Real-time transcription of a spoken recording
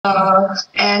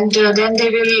and then they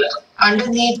will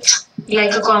underneath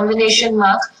like a combination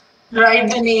mark write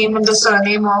the name and the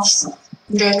surname of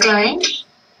their client.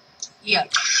 Yeah.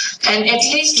 And at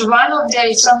least one of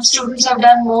their, some students have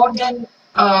done more than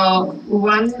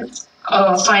one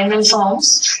final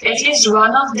forms, at least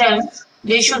one of them,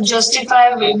 they should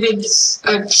justify with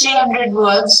 300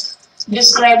 words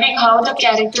describing how the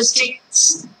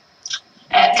characteristics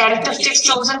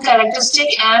chosen characteristic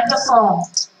and the form,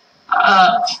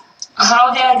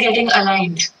 how they are getting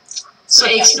aligned. So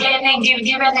explaining,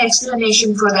 give an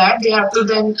explanation for that. They have to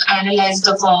then analyze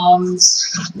the forms,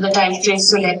 the typeface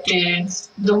selected,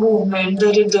 the movement, the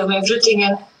rhythm, everything,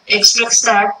 and express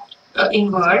that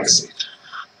in words.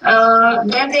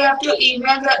 Then they have to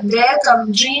email their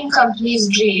dream company's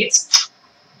brief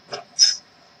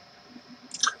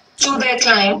to their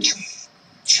client.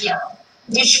 Yeah.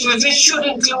 Which should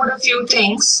include a few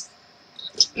things,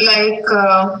 like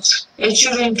it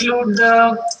should include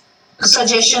the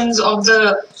suggestions of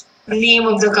the name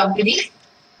of the company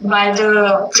by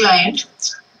the client,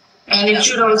 and it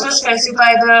should also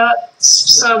specify the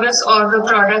service or the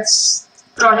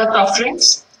product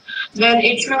offerings. Then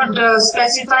it should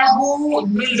specify who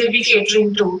will they be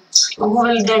catering to, who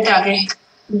will they target,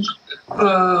 who's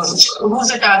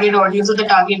the target audience or the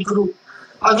target group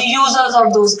or the users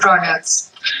of those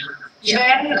products.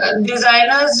 Then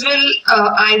designers will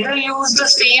either use the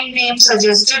same name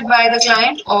suggested by the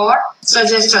client or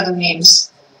suggest other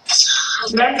names.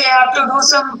 Then they have to do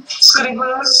some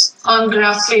scribbles on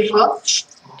graph paper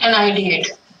and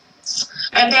ideate.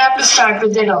 And they have to start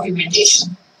with their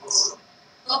documentation.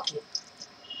 Okay.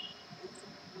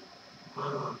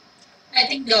 I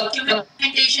think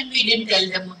documentation we didn't tell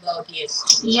them about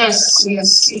yesterday. Yes.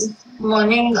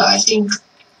 Morning, I think.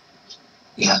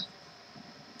 Yeah.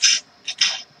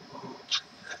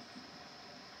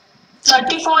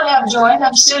 34 have joined.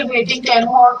 I'm still waiting 10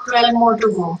 more, 12 more to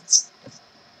go.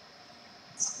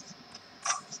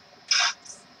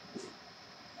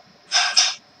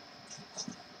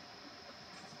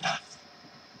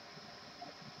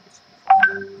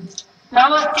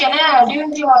 Now, can I add you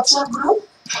in the WhatsApp group?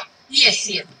 Yes.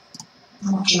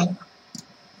 Okay.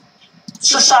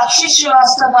 So, Sakshi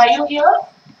Srivastava, are you here?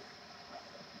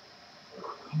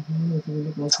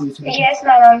 Yes,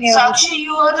 ma'am, I'm here. Sakshi,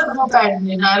 you are the group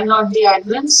admin. I'm not the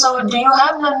admin. So, do you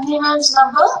have Nandini ma'am's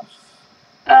number?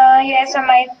 Yes,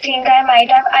 I think I might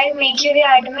have. I'll make you the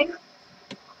admin.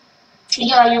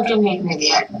 Yeah, you can make me the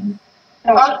admin.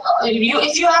 Okay. Or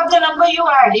if you have the number, you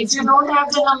add. If you don't have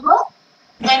the number,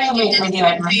 then you make me the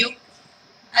admin.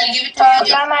 I'll give it to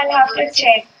you. Ma'am, I'll have to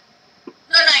check.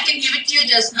 No, I can give it to you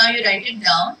just now. You write it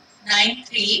down.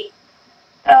 93.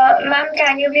 Ma'am,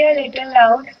 can you be a little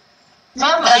loud?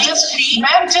 Ma'am,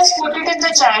 just put it in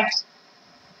the chat.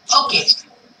 Okay.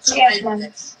 Yes,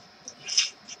 ma'am.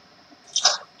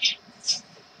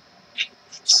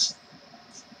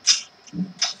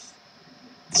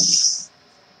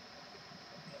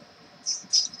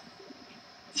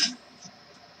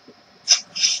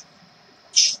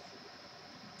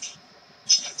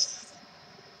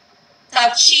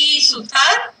 Sakshi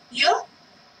Suthar, you?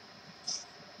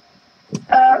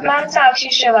 Ma'am, Sakshi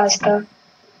Srivastava.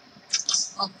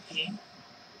 Okay.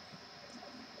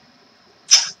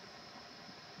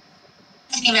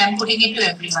 Anyway, I'm putting it to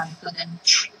everyone. So then.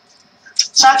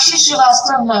 Sakshi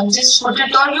Srivastava, ma'am, just put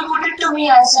it, or you put it to me,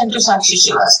 I send to Sakshi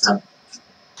Srivastava.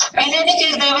 In any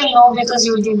case, they will know because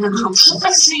you will be in the group. So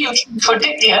you can put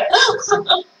it here.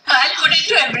 I'll put it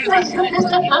to everyone.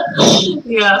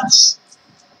 Yeah.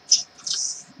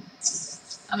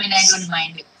 I mean, I don't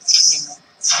mind it.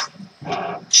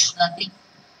 Nothing.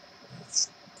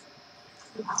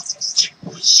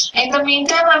 In the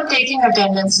meantime, I'm taking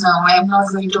attendance now. I am not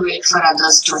going to wait for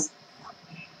others to.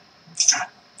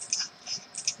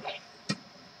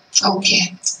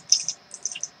 Okay.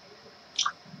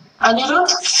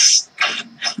 Anirudh?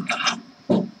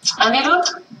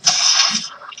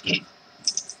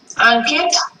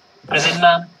 Ankit? Present,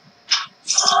 ma'am.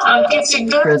 Ankit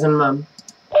Sigdar? Present, ma'am.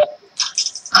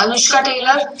 Anushka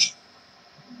Taylor?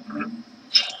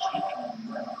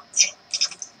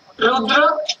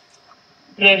 Rudra?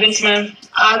 Present, ma'am.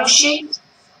 Arushi?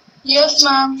 Yes,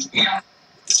 ma'am.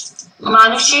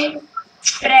 Manushi?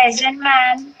 Present,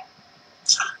 ma'am.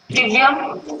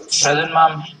 Divyam? Present,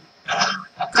 ma'am.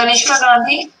 Kanishka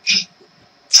Gandhi?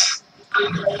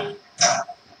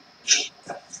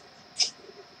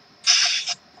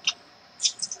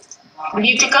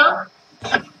 Geetika?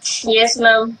 Yes,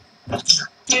 ma'am.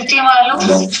 Kriti Malu?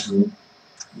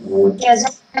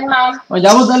 Present, ma'am.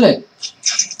 जाओ दले.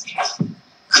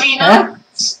 Karina?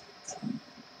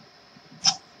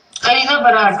 Karina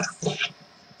Barad?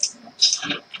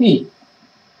 P.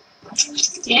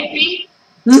 P.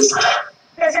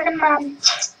 Present, ma'am.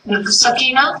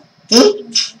 Sakina.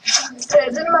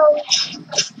 Present, ma'am.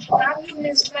 Ma'am, you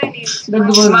missed my name.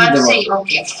 Mansi.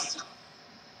 Okay.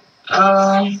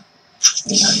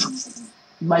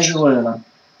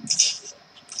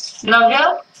 Navya.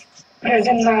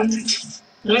 Present, ma'am.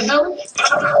 Rhythm.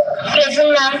 Present,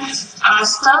 ma'am.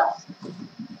 Asta.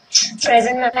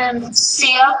 Present, ma'am.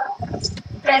 Sia.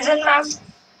 Present, ma'am.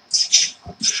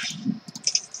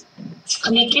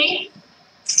 Nikki.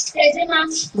 Present, ma'am.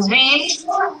 Veer.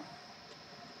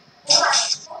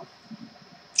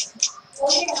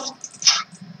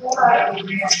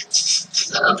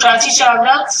 Prachi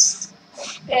Chavda.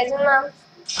 Present, ma'am.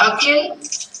 Akhil.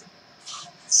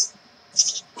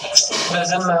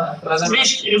 Present, ma'am. Present.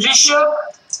 Rishabh.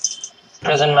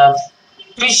 Present, ma'am.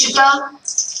 Rishita.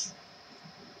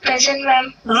 Present,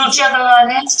 ma'am. Rucha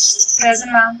Gavane.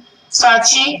 Present, ma'am.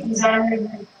 Sachi.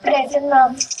 Present,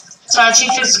 ma'am. Sachi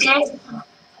Fiske.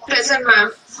 Present,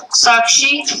 ma'am.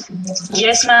 Sakshi.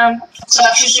 Yes, ma'am.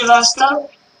 Sakshi Srivastav.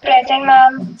 Present,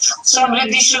 ma'am.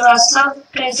 Samriddhi Srivastav.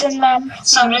 Present, ma'am.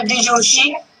 Samriddhi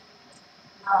Joshi.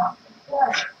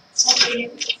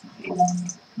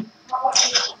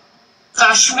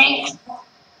 Kashmi.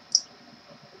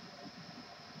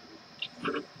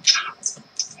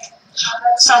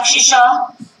 Sakshi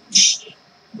Shah.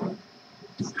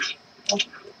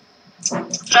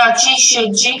 Prachi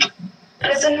Shetji.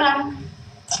 Present, ma'am.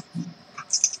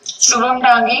 Shubham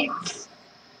Dangi.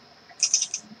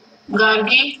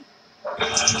 Gargi.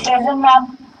 Present,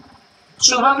 ma'am.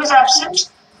 Shubham is absent.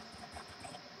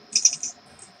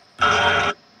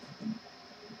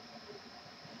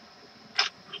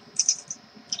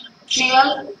 Priyal.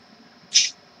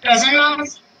 Present, ma'am.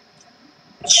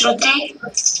 Shruti.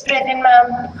 Present, ma'am.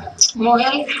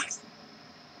 Mohil.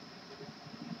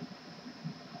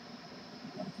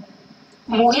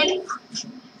 Mohil.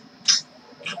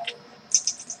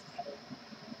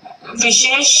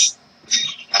 Vishesh.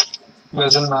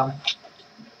 Present, ma'am.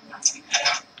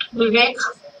 Vivek.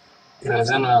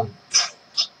 Present, ma'am.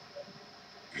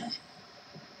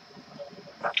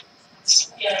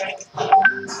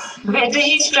 Whether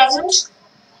he is present?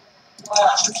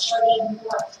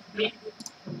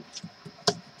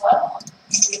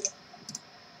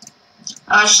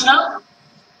 Ashna?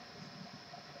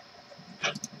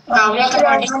 Kavya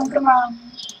Kamadi? Present, ma'am.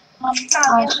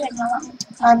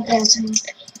 I'm present.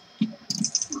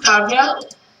 Kavya?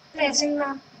 Present,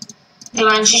 ma'am.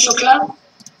 Devanshi Shukla?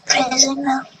 Present,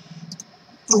 ma'am.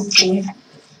 Okay.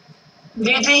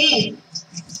 Vidhi?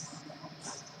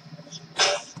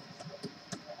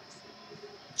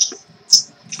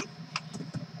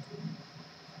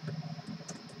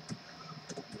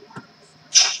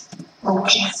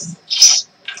 Okay.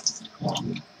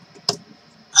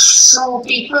 So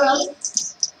people,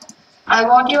 I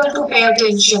want you all to pay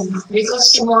attention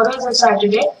because tomorrow is a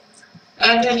Saturday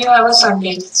and then you have a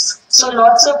Sunday. So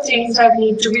lots of things that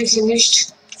need to be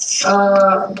finished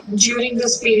during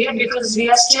this period because we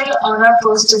are still on our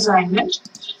first assignment.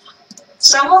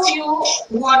 Some of you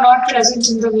who are not present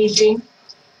in the meeting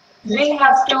will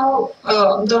have to,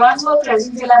 the ones who are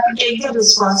present will have to take the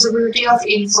responsibility of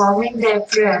informing their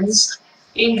friends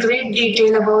in great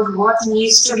detail about what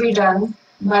needs to be done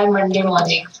by Monday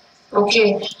morning.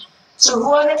 Okay. So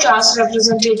who are the class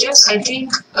representatives? I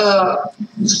think who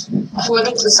are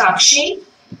the Sakshi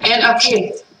and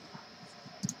Akhil.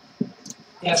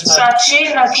 Yes, ma'am. Sakshi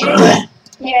and Akhil.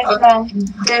 Yes, ma'am.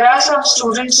 There are some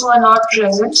students who are not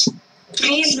present.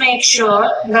 Please make sure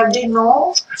that they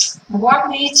know what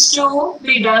needs to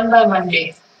be done by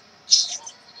Monday.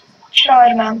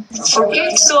 Sure, ma'am.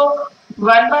 Okay, so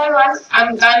one by one,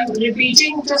 I'm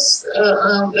repeating this.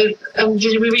 I'm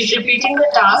repeating the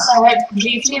task I had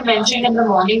briefly mentioned in the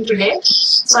morning today.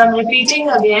 So I'm repeating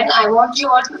again. I want you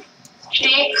all to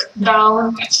take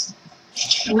down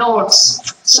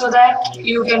notes so that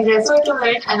you can refer to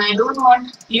it, and I don't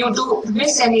want you to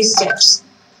miss any steps.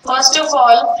 First of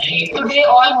all, today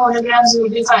all monograms will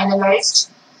be finalized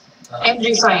and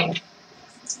refined.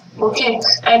 Okay,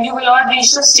 and you will all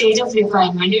reach the stage of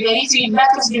refinement. If any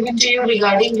feedback is given to you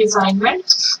regarding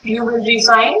refinement, you will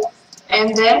refine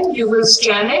and then you will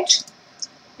scan it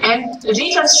and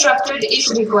reconstruct it if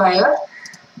required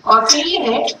or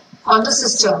clean it on the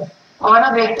system on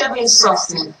a vector-based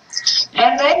software.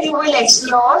 And then you will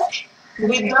explore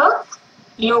with the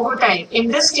logo type. In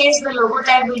this case, the logo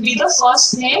type will be the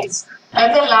first name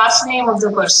and the last name of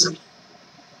the person.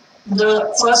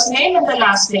 The first name and the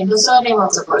last name, the surname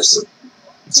of the person.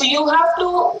 So you have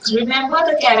to remember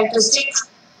the characteristic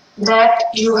that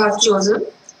you have chosen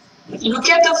look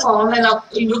at the form and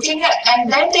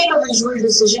then take a visual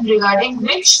decision regarding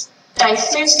which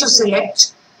typeface to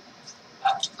select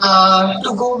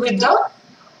to go with the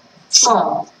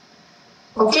form.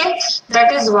 Okay,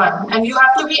 that is one, and you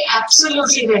have to be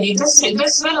absolutely ready.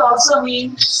 This will also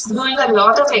mean doing a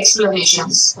lot of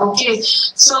explorations. Okay,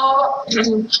 so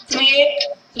create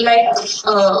like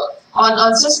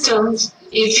on systems.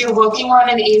 If you're working on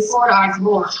an A4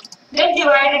 artboard, then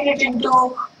divide it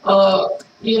into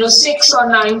 6 or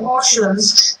 9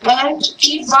 portions and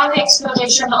keep one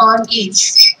exploration on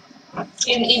each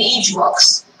in each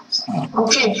box.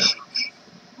 Okay.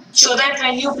 So that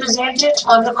when you present it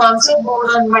on the concept board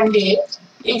on Monday,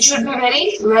 it should be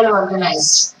very well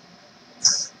organized.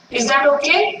 Is that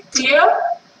okay? Clear?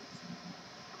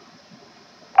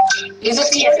 Is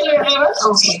it clear to everyone?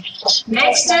 Okay.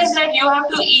 Next is that you have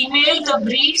to email the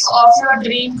brief of your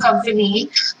dream company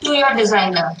to your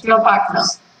designer, your partner.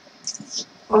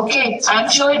 Okay. I'm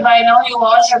sure by now you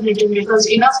all have written because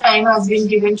enough time has been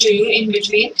given to you in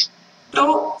between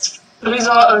to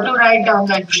write down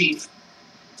that brief.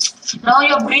 Now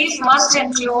your brief must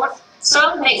include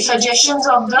some suggestions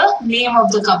of the name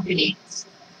of the company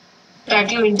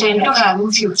that you intend to have in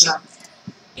future.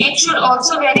 It should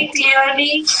also very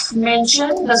clearly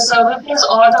mention the services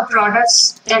or the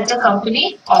products that the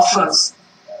company offers.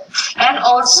 And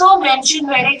also mention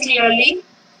very clearly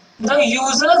the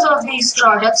users of these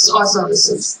products or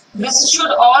services. This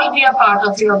should all be a part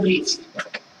of your brief.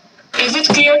 Is it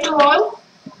clear to all?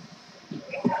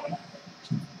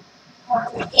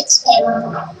 It's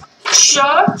fine.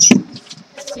 Sure?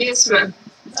 Yes, ma'am.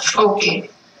 Okay.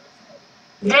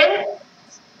 Then,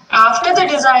 after the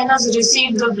designers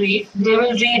receive the brief, they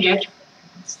will read it.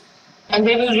 And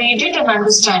they will read it and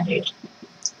understand it.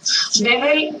 They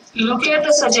will look at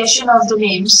the suggestion of the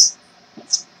names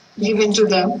given to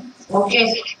them.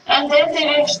 Okay. And then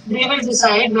they will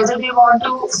decide whether they want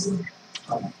to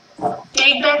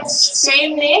take that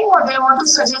same name or they want to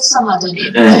suggest some other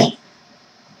name.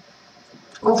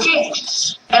 Okay,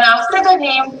 and after the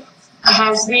name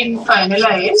has been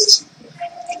finalized,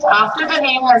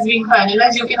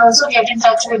 you can also get in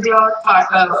touch with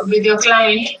your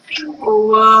client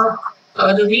over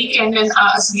the weekend and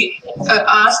ask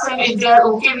them if they are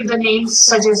okay with the names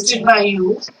suggested by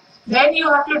you. Then you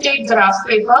have to take graph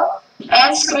paper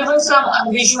and scribble some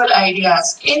visual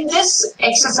ideas. In this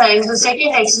exercise, the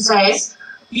second exercise,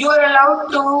 you are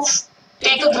allowed to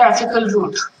take a graphical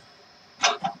route.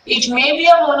 It may be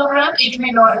a monogram, it may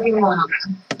not be a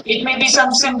monogram. It may be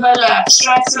some symbol,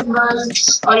 abstract symbol,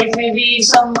 or it may be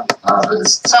some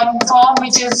form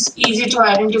which is easy to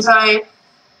identify,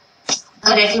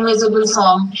 a recognizable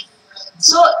form.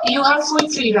 So you have full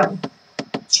freedom.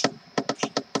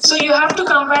 So you have to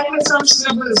come back with some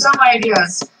scribbles, some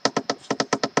ideas.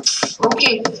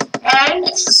 Okay, and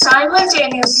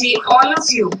simultaneously, all of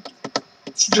you,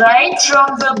 right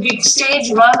from the big stage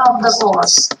 1 of the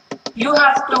course, you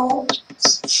have to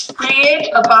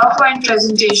create a PowerPoint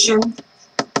presentation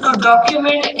to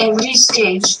document every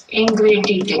stage in great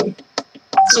detail.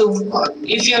 So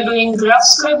if you're doing rough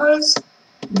scribbles,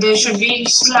 there should be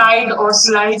slide or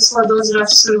slides for those rough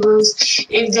scribbles.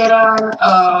 If there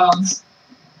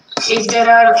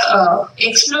are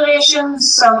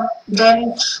explorations,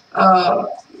 then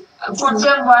put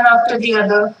them one after the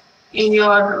other in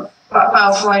your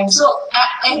PowerPoint. So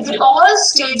all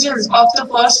stages of the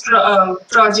first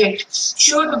project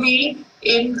should be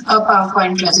in a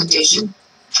PowerPoint presentation.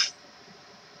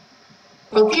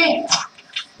 Okay.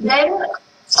 Then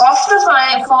of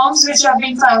the forms which have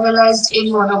been finalized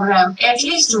in Monogram, at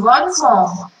least one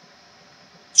form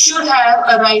should have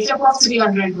a write-up of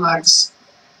 300 words.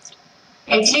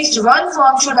 At least one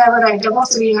form should have a write-up of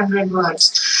 300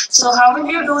 words. So how will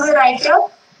you do the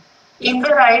write-up? In the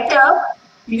write-up,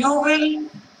 you will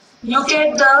look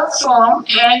at the form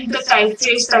and the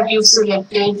typeface that you've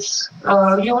selected.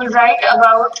 You will write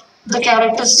about the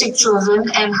characteristic chosen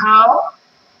and how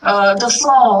the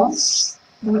form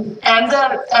and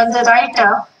the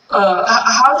write-up,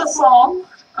 how the form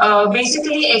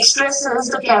basically expresses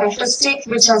the characteristic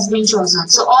which has been chosen.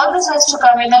 So all this has to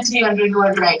come in a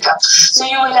 300-word write-up. So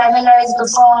you will analyze the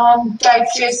form,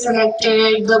 typeface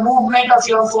selected, the movement of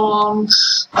your form,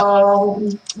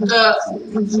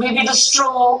 maybe the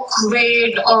stroke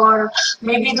weight, or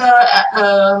maybe the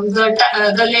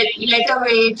letter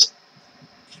weight.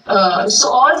 So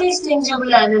all these things you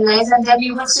will analyze, and then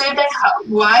you will say that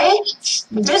why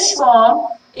this form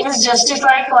is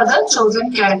justified for the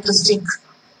chosen characteristic.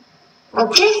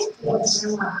 Okay,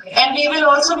 and we will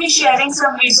also be sharing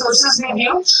some resources with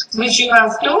you, which you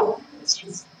have to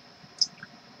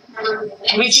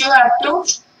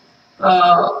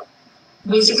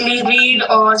basically read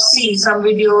or see some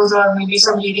videos or maybe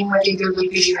some reading material will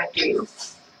be given to you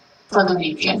for the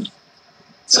weekend.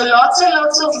 So lots and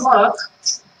lots of work.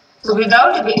 So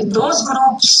without those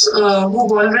groups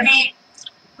who've already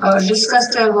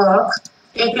discussed their work,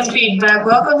 taken feedback,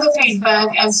 work on the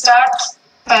feedback and start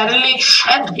parallelly.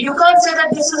 And you can't say that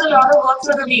this is a lot of work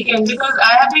for the weekend because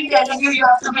I have been telling you, you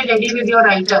have to be ready with your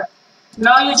writer.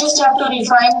 Now you just have to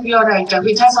refine your writer,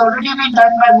 which has already been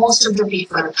done by most of the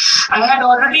people. I had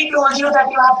already told you that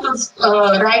you have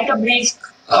to write a brief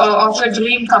of a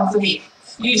dream company.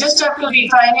 You just have to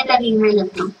refine it and email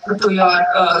it to your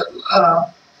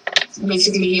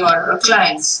basically your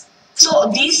clients.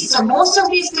 So most of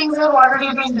these things have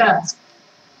already been done,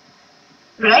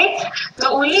 right? The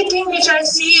only thing which I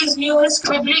see is new is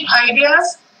scribbling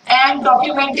ideas and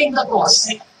documenting the course.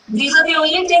 These are the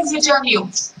only things which are new.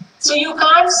 So you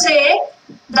can't say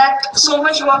that so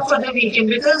much work for the weekend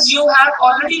because you have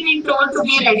already been told to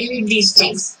be ready with these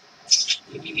things.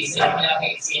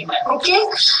 Okay,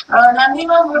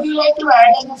 Nandima, would you like to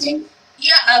add anything?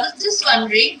 Yeah, I was just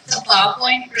wondering, the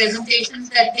PowerPoint presentations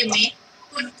that they make,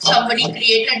 could somebody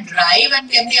create a drive and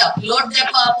can they upload their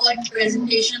PowerPoint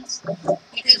presentations?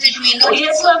 Because it may not.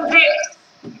 Yes, ma'am.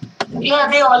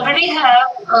 They already have.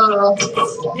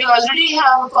 They already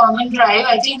have a common drive.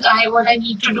 I think what I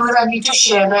need to do is I need to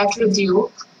share that with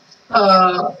you.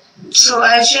 So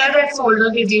I'll share that folder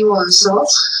with you also.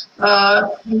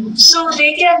 So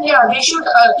they can, they should,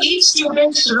 each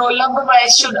student's roll number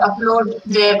wise should upload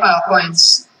their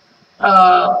PowerPoints.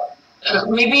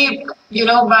 Maybe,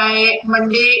 by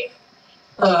Monday,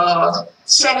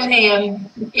 7 a.m.,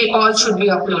 it all should be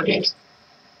uploaded.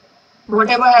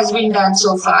 Whatever has been done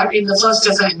so far in the first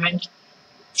assignment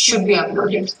should be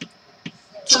uploaded.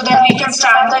 So that we can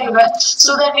start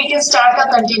a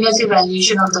continuous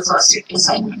evaluation of the first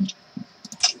assignment.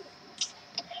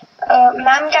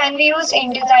 Ma'am, can we use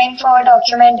InDesign for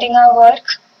documenting our work?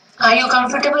 Are you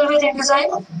comfortable with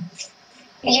InDesign?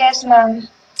 Yes, ma'am.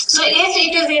 So if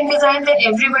it is InDesign, then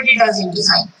everybody does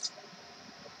InDesign.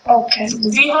 Okay.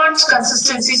 We want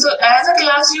consistency. So as a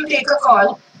class, you take a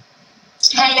call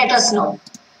and let us know.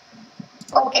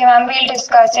 Okay, ma'am. We'll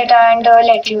discuss it and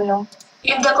let you know.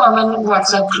 In the common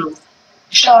WhatsApp group.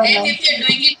 Sure. And if you're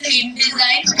doing it in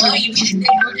InDesign or even if they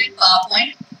do it in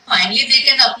PowerPoint, finally they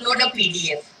can upload a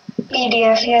PDF.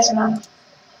 PDF, yes, ma'am.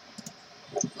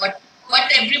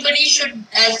 What everybody should,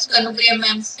 as Kanupriya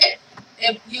ma'am said,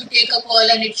 if you take a call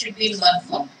and it should be in one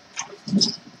form.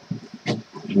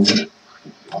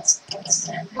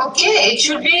 Okay, it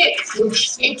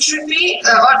should be,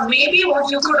 or maybe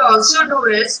what you could also do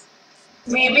is,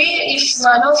 maybe if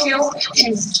one of you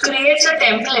creates a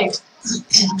template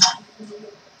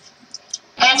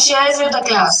and shares with the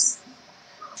class.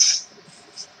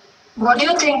 What do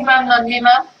you think, ma'am, Nandi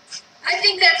ma'am? I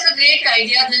think that's a great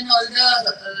idea. Then all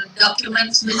the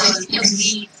documents will also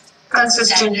be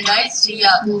Consistent. standardized.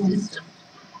 Yeah, consistent.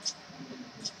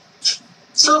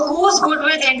 So who's good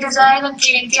with InDesign and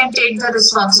can take the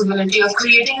responsibility of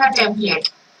creating a template?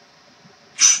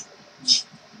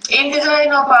 InDesign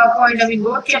or PowerPoint, I mean,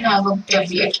 both can have a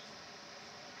template.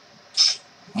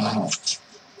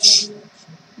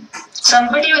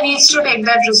 Somebody who needs to take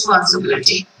that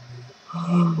responsibility.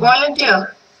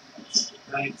 Volunteer.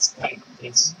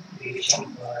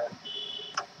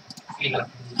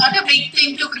 Not a big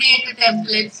thing to create a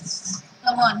template.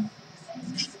 Come on.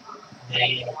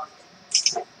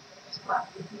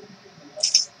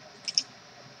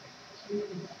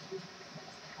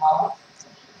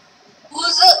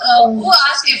 Who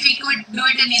asked if we could do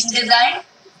it in InDesign?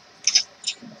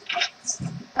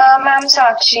 Ma'am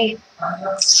Sakshi.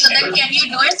 So then can you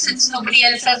do it since nobody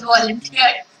else has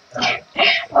volunteered?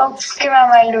 Okay,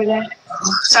 ma'am, I'll do that.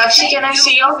 Sakshi, can I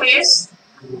see your face?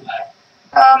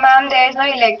 Ma'am, there is no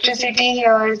electricity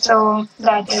here, so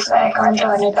that is why I can't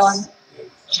turn it on.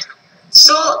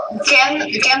 So can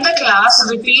the class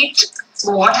repeat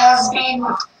what has been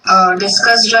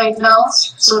discussed right now,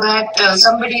 so that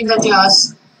somebody in the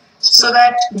class, so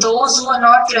that those who are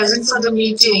not present for the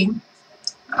meeting,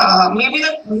 maybe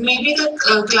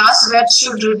the class reps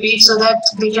should repeat so that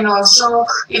they can also,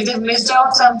 if they missed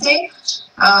out something,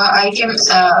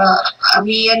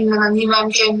 me and Nandi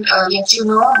ma'am can let you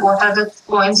know what are the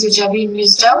points which have been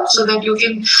missed out, so that you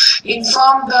can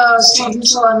inform the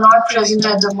students who are not present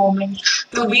at the moment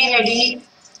to be ready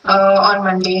on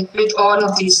Monday with all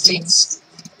of these things.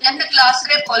 Then the class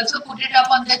rep also put it up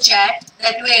on the chat.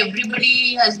 That way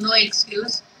everybody has no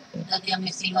excuse that they are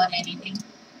missing on anything.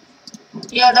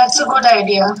 Yeah, that's a good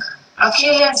idea.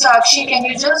 Akhil and Sakshi, can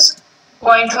you just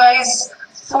point-wise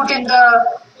put in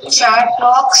the chat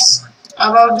box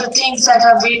about the things that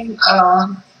have been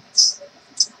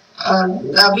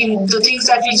the things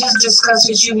that we just discussed,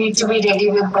 which you need to be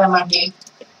ready with by Monday.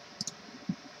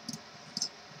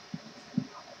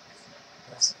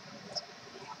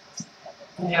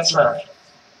 Yes, ma'am.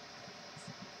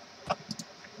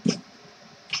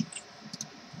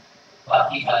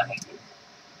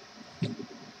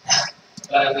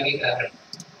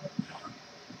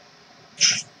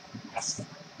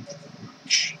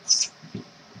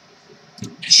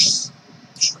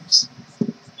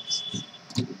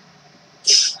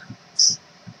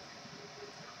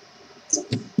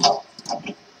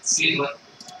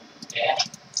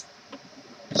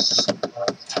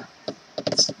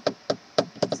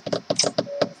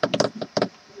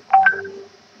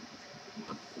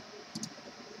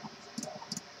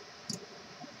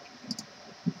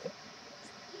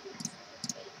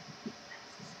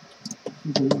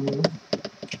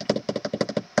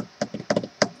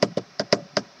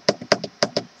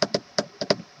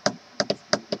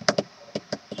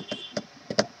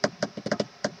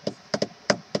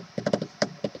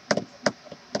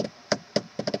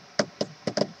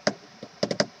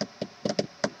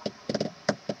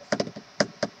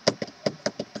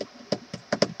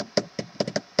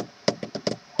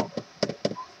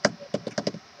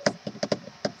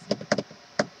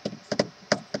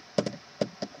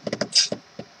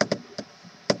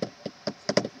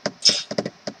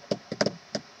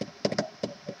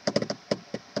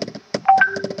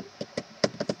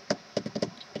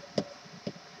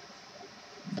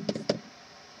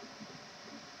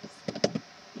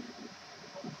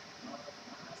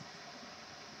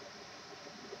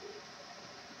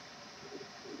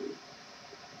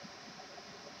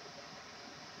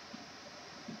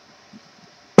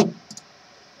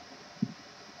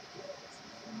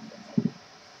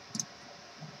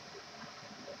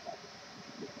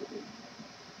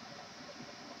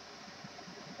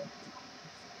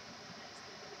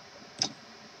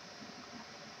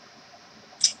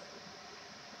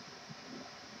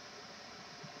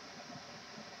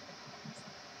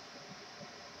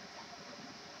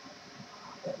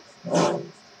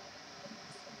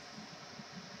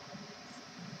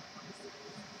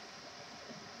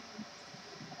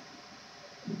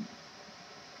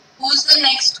 Who's the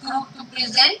next group to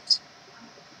present?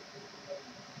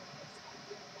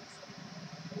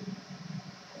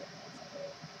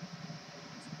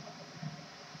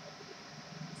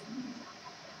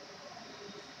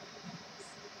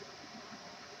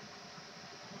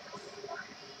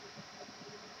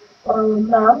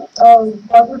 Ma'am,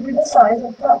 what would be the size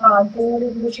of the artboard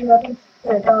in which you have to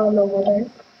set our logo, right?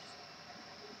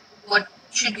 What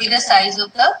should be the size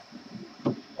of the?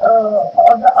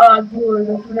 Of the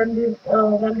artboard when we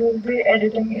will be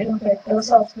editing in vector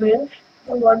software,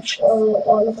 so what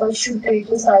all of us should take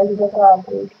the size of the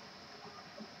artboard.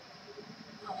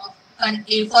 An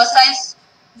A4 size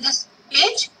this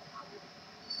page?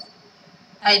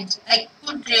 I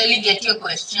couldn't really get your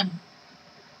question.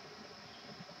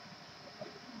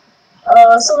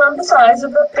 So on the size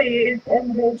of the page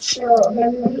in which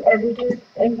when we edit it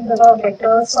in the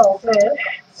vector software,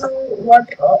 so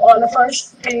what all of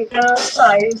us take the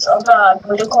size of the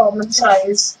artboard, the common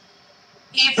size.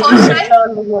 A4 size?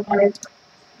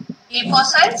 A4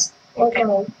 size? Okay,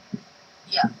 ma'am.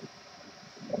 Yeah.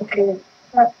 Okay.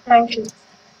 Thank you.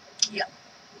 Yeah.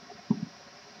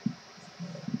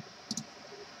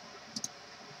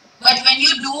 But when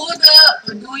you do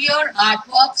your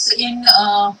artworks in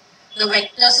the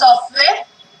vector software,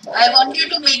 I want you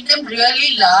to make them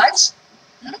really large,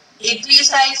 A3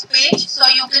 size page, so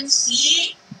you can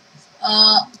see,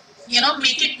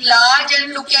 make it large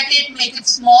and look at it, make it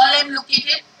small and look at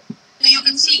it, so you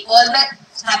can see all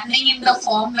that's happening in the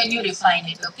form when you refine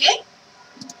it, okay?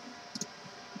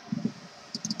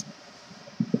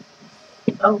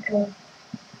 Okay.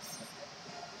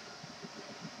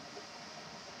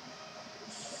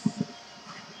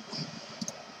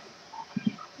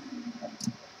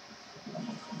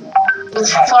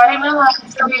 Sorry, ma'am, I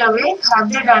have to be away. Have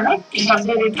they done it? Have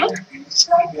they written?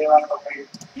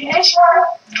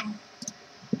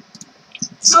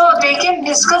 So they can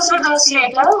discuss with us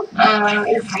later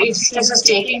if this is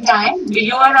taking time.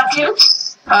 You and Akhil,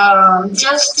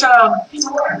 just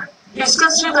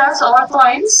discuss with us all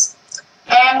points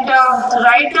and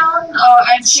write down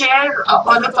and share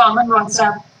on the common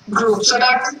WhatsApp group so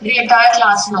that the entire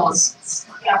class knows.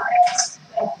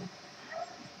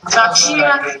 Sakshi,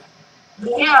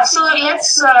 yeah, so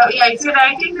let's, if you're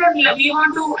writing, then we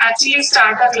want to actually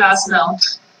start our class now.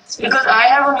 Because I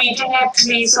have a meeting at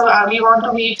 3, so we want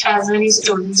to meet as many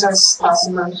students as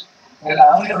possible.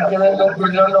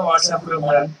 WhatsApp group,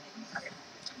 ma'am.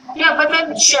 Yeah, but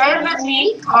then share with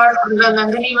me or the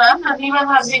Nandini ma'am. Nandini ma'am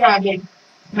has been added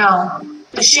now.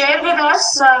 To share with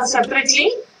us separately,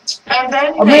 and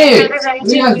then if there is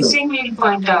anything missing, we'll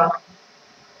point out.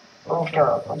 Okay.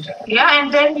 Yeah,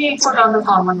 and then we'll put on the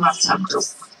common WhatsApp group.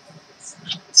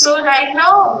 So right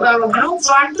now, group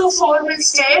 1 to 4 will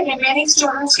stay. Remaining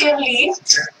students can leave.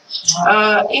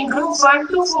 In group 1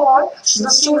 to 4, the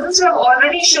students have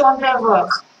already shown their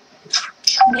work.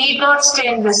 Need not stay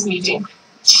in this meeting.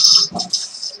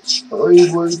 ওই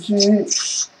বলছি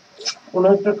কোন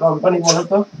একটা company বলো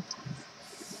তো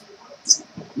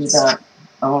এটা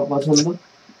আমার পছন্দ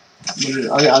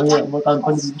আমি আমি আমার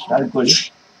কোম্পানি স্টার্ট করি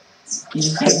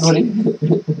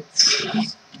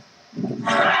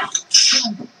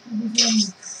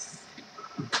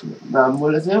নাম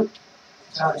বলেছে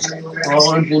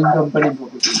আমার ড্রিম কোম্পানি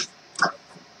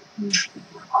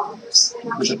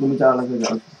যেটা তুমি চালাতে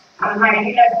যাও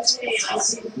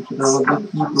সেটার মধ্যে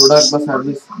কি প্রোডাক্ট বা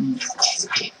সার্ভিস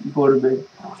কি করবে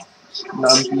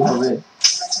নাম কি হবে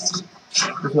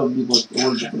এসব কি করতে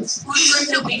বলতে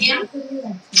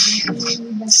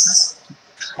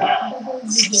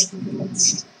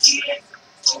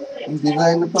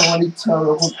ডিজাইনে তো আমার ইচ্ছা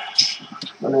ওরকম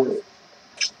মানে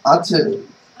আছে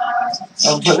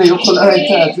কোম্পানি খোলার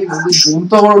ইচ্ছা আছে কিন্তু ড্রিম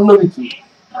তো আমার অন্য কিছু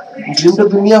ড্রিমটা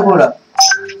দুনিয়া ঘোরা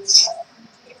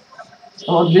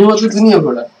আমার ড্রিম হচ্ছে দুনিয়া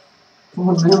ঘোরা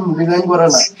আমার ড্রিম ডিজাইন করা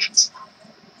না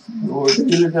ওইটা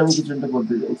রিলেটেড আমি কিছু একটা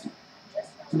করতে চাইছি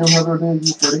কিরকম ভাবে ওটা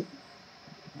কি করে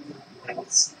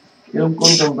এরকম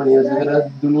কোন কোম্পানি আছে যারা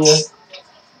দুনিয়া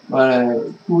মানে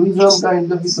ট্যুরিজম কাইন্ড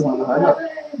অফ কিছু মনে হয় না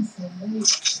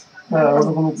হ্যাঁ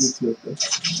ওরকম কিছু একটা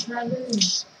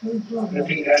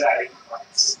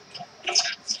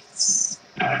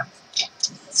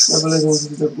তাহলে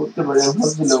যেটা করতে পারি আমি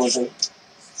ভাবছিলাম ওটাই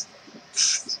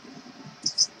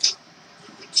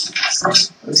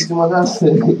কিছু মজা আছে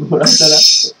ঘোড়া ছাড়া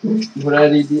ঘোড়া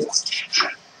দিয়ে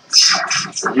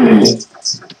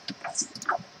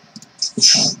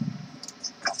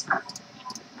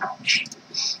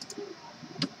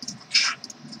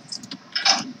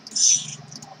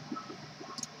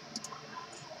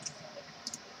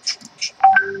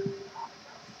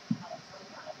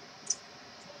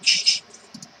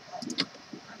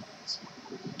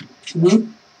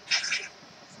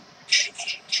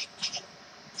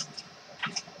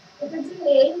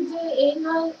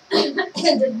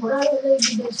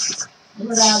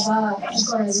ঘোরা বা কি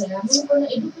করা যায় এমন কোনো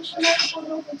এডুকেশনাল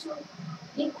কোনো কিছু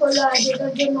কি খোলা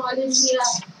যেটার জন্য অল ইন্ডিয়া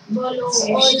বলো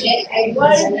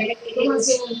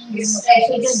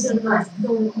সেটার জন্য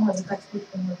দৌড়তে হবে কাজ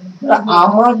করতে হবে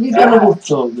আমার কি কেন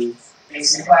করতে হবে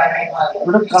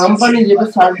ওটা কোম্পানি যেটা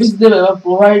সার্ভিস দেবে বা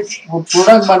প্রোভাইড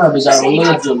প্রোডাক্ট বানাবে যারা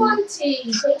অন্যদের জন্য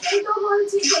সেটাই তো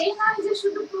বলছি যে না যে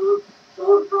শুধু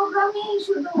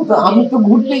আমি তো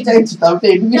ঘুরতেই চাইছি তাও তো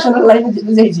এডুকেশনাল লাইনে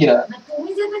যেতে চাইছি না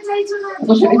তুমি যেতে চাইছো না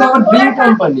তো সেটা আমার ড্রিম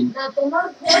কোম্পানি না তোমার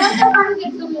ঘোড়াটা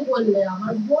টার্গেট তুমি বললে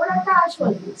আমার ঘোড়াটা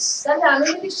আসল তাহলে আমি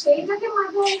যদি সেইটাকে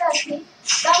মাথায় রাখি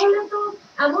তাহলে তো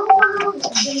এমন কোনো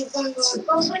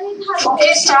কোম্পানি থাকবে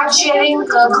Okay, start sharing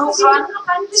group 1.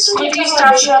 Quickly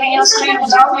start sharing your screen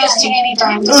without wasting any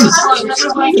time. This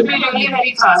is going to be really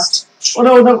very fast.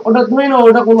 ওটা ধরে না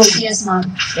ওটা কোনো Yes, ma'am.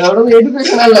 ওটা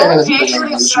এডুকেশনাল লাইনে Take your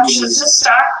instructions. Just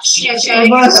start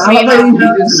sharing your screen after one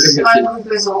group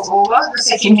is over. The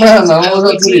second group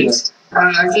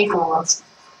take over.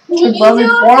 আমি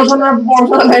পড়াশোনা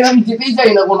লাইনে আমি যেতেই চাই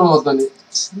না কোনো মতনে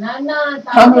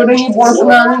আমি ওটা নিয়ে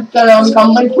পড়াশোনা আমি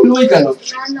কোম্পানি খুলবই কেন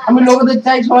আমি লোকেদের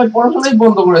চাই সবাই পড়াশোনাই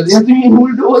বন্ধ করে দিই তুমি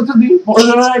উল্টো বলছো তুমি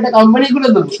পড়াশোনার একটা কোম্পানি খুলে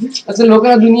দেবো তাতে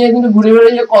লোকেরা দুনিয়ায় কিন্তু ঘুরে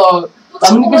বেড়ে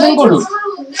কমিউনিকেশন করুক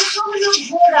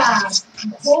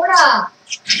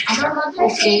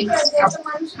Okay,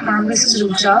 this is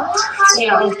Rucha.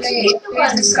 Yeah,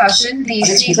 after discussion, these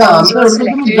three forms were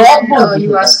selected.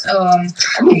 You asked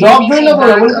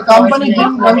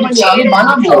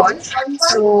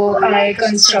so I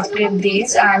constructed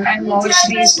these and I merged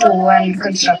these two and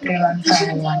constructed one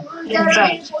final one.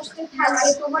 Right.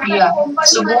 Yeah.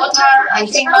 So both are, I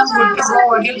think, I'm good to go.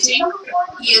 What do you think?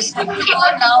 Yes, but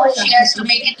now she has to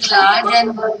make it large and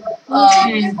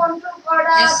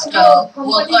just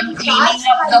work on cleaning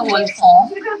up the whole form.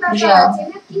 Yeah.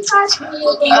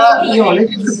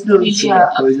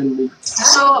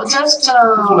 So just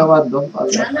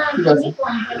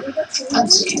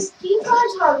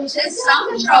there's some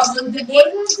problem with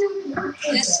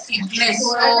this thickness.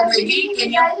 So maybe can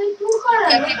you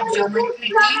take it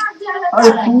geometrically?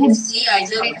 See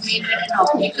either it made an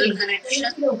optical correction.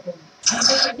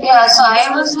 Yeah, so I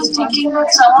was just thinking that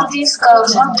some of these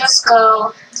curves, not just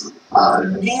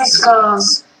these curves,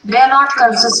 they are not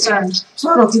consistent.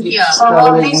 Yeah. Some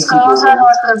of these curves are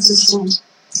not consistent.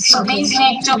 So these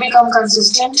need to become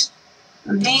consistent.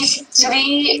 These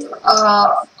three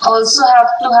also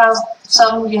have to have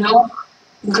some,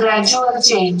 gradual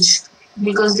change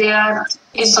because they are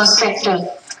in perspective.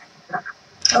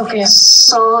 Okay.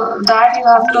 So that you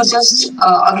have to just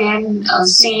again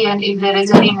see, and if there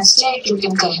is any mistake, you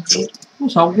can correct it.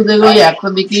 সবকে দেখো এই একটা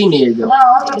দিকেই নিয়ে যাও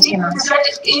Now, the thing is that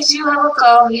if you have a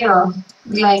curve here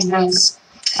like this,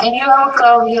 and you have a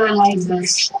curve here like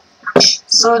this,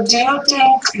 so do you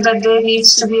think that there needs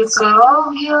to be a curve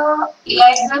here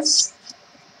like this?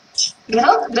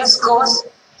 This goes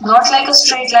not like a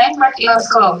straight line, but in a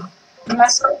curve.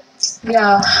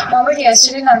 Yeah, no, but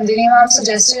yesterday Nandini ma'am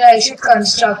suggested I should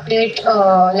construct it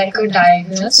like a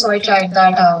diagonal, so I tried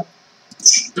that out.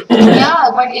 Yeah,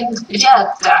 but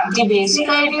the basic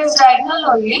idea is diagonal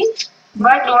only.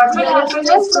 But what will happen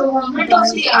is the movement of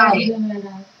the eye,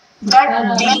 that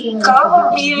the curve of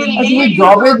D will তুমি lead you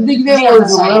জবের to দিক the দিয়ে other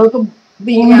বলছো side. মানে তো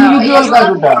individual কাজ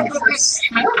ওটা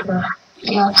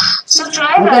Yeah. So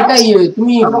try ওটা that. একটা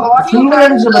তুমি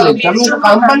সিঙ্গুলার হিসেবে লিখছো আমি একটা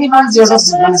কোম্পানি বলছি ওটা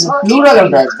প্লুরাল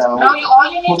ওটা একটা Now all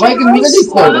you need সবাইকে to do মিলে is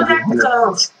দিতে follow হবে that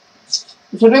curve.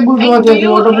 সেটাই বুঝতে Like, পারছি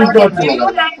ওটা বুঝতে পারছি do না you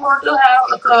like want to have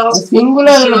a curve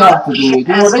singular হলে here ভাবছো তুমি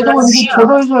as ওটাই তো well as বলছি here? ছোট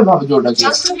হিসেবে ভাবছো ওটাকে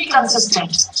Just to be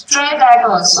consistent. Try that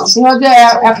also. তুমি হচ্ছে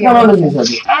একটা মানুষ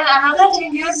হিসাবে And another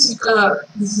thing is,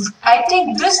 I think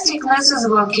this thickness is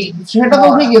working. সেটা তো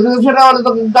ঠিকই তো সেটা হলে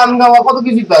তো গান গাওয়া কত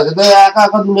কিছু তো আছে তো একা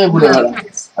একা দুনিয়ায় ঘুরে বেড়ায়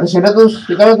আর সেটা তো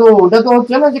সেখানে তো ওটা তো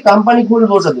হচ্ছে না যে কোম্পানি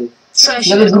খুলবে ওটাতে So,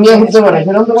 যাতে দুনিয়া ঘুরতে পারে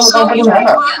সেরকম তো কোনো so কোম্পানি you হয় can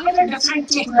না work with a different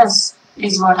thickness,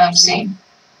 is what I'm saying.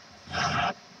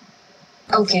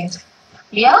 Okay.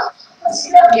 Yeah?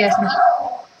 Yes.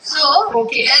 So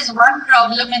there's one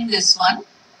problem in this one,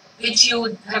 which you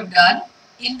have done,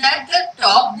 in that the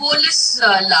top bowl is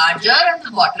larger and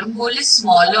the bottom bowl is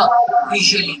smaller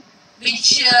visually, which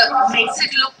makes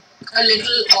it look a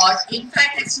little odd. In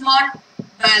fact, it's not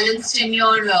balanced in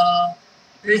your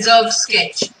reserved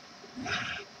sketch.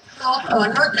 So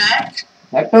follow that.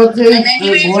 একটা হচ্ছে And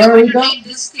anyway, if you ঘোড়ার want to ওইটা make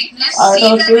this thickness, R see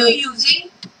that হচ্ছে you're using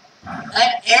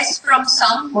an S from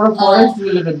some পুরো forest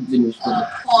related জিনিস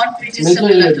font which is Nature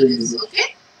similar to related this. video. Okay.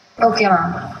 Okay, ma'am.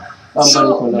 Company So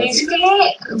খোলা basically,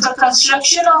 the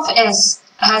construction of S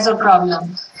has a problem.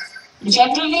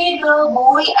 Generally, the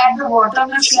bowl at the bottom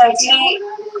is slightly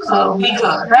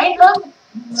bigger, right? Now?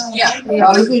 Yeah.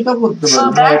 তাহলে তো এটা করতে So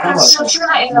পারবে that এটা আছে construction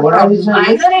is a ঘোড়া problem. হিসাবে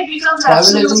Either it becomes travel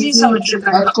absolutely agency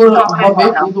symmetrical, কাজ করে top and হবে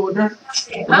bottom. কিন্তু ওটা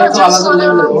তো Just আলাদা for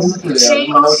লেভেলে অন্য the চলে যাবে sake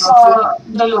মানে of ওটা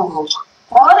হচ্ছে the logo,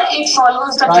 or it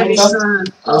follows the kind of traditional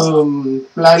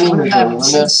planning হিসেবে মানে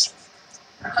dimensions.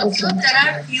 Also, there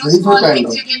are few Very good small kind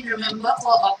things of. you can remember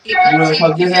for optical. পুরো Say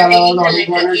সব if you're জায়গায় আলাদা taking আলাদা the অনেক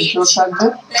letter ধরনের resource H, থাকবে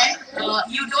then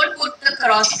you don't put the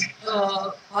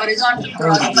horizontal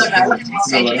crossbar right in the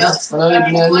center.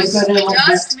 মানে ওই It was নেচারের মধ্যে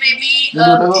just maybe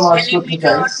যদি ওটাকে মার্চ করতে millimeter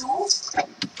চাই or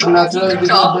two natural to the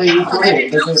কিছু top ওটা ইউজ so করে that it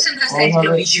এটাকে looks in the center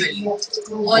ওভাবে visually.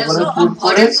 ওখানে Also, পুট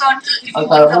করে horizontal, if R you want the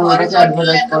তারপর ওটাকে horizontal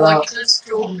অ্যাডভার্টাইজ and the করা vertical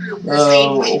stroke look the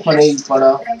same way. ওখানেই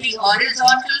করা And the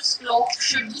horizontal slope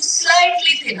should be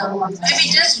slightly thinner, maybe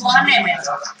just 1 mm,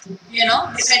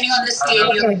 depending on the scale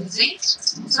you're using,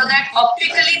 so that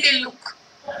optically they look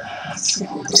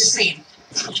the same.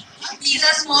 These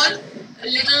are small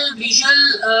little visual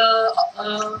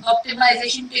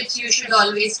optimization tips you should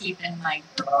always keep in mind.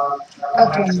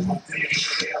 Okay.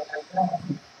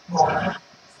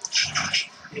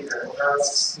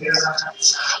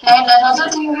 And another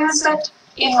thing is that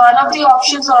in one of the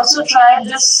options also try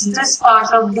this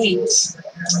part of the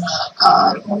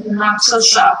not so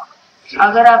sharp.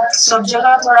 अगर आप सब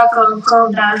जगह थोड़ा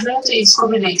curve डाल रहे हैं तो इसको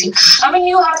भी देखिए. I mean,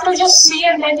 you have to just see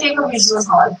and then take a visual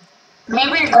call.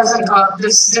 Maybe it doesn't work.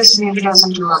 This maybe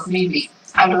doesn't work. Maybe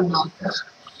I don't know.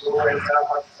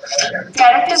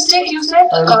 Characteristic you said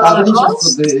তাড়াতাড়ি শেষ was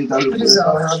করতে এই কাজটা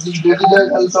যদি যায়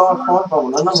তাহলে তো আমার সময় পাবো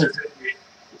না না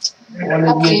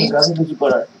অনেক গিয়ে কাছে কিছু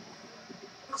করার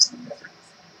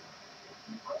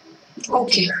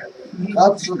okay.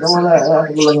 কাজ তো তোমার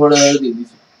একগুলো ধরে দিয়ে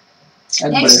দিছি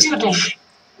একবারে Next student.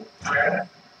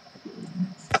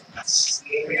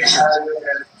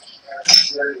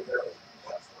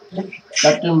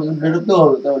 চারটের মধ্যে বেরোতে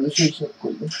হবে তাহলে সেই সব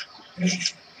করবে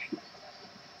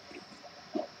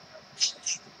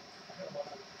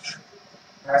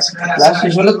ক্লাস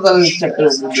শেষ হলে তো তাহলে চারটের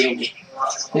মধ্যে বেরোবো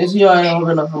শেষই হয়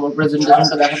হবে না আমার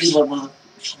প্রেজেন্টেশনটা দেখাতেই পারবো না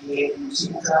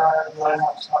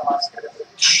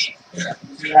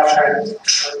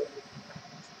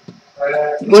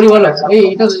করি বলো এই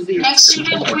এটা Next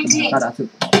student quickly. আর আছে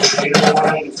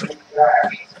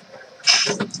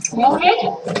Move it.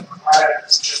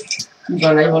 কি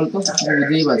বানাই বলতো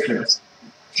বুঝেই পারছি না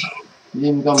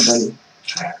gym company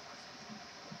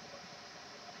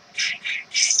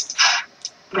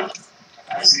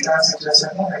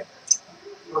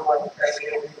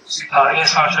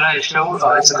Yes, Marshall, I show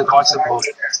it's the concept board.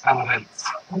 I'm in.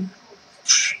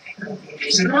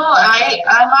 No,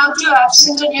 I marked you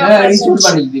absent in your হ্যাঁ রিসোর্ট presence.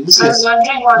 বানিয়ে দিই So I was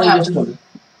wondering what happened.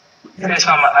 Yes,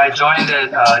 ma'am, I joined at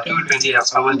 2:20.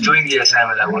 I was doing the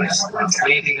assignment. I was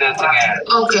reading the thing and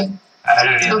Okay. I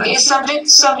didn't Okay.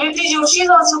 realize. Samriti Joshi is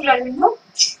also planning, no?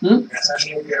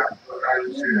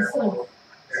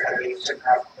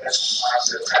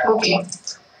 Okay.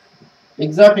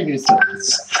 Exotic resort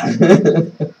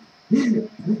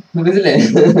বুঝলে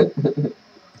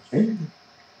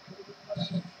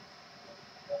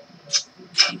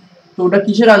তো ওটা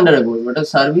কিসের আন্ডারে বলবো ওটা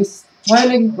service হয়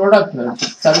নাকি product হয়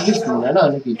সার্ভিস হয় না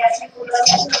নাকি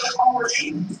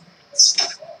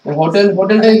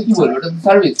হোটেলটাকে কি বলবো ওটা তো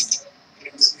service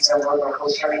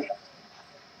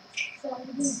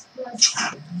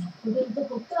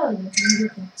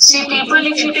See, people,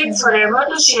 if you take forever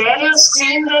to share your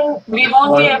screen, then we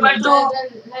won't be able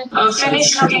to finish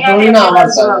looking at না আমার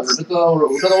everyone's কাজ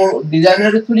work. ওটা তো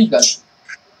ডিজাইনারের থ্রি কাজ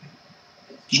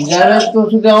ডিজাইনার তো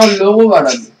শুধু আমার লোগো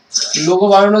বানাবে লোগো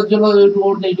বানানোর জন্য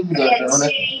এইটুকু দরকার মানে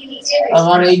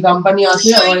আমার এই কোম্পানি আছে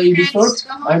আমার এই রিসোর্ট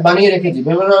আমি বানিয়ে রেখেছি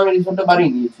ভেবেলাম আমি রিসোর্টটা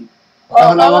বানিয়ে নিয়েছি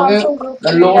তখন আমাকে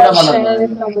লোগোটা বানাতে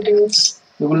হবে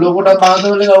তো লোগোটা বানাতে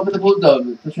হলে কাউকে তো বলতে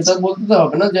হবে তো সেটা বলতে তো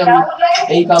হবে না যে আমি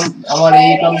এই আমার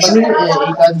এই কোম্পানির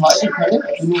এই কাজ হয় এখানে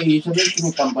তুমি এই হিসাবে তুমি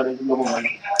কোম্পানির লোগো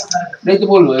বানাও এটাই তো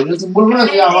বলবো এটা তো বলবো না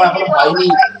যে আমার এখনো হয়নি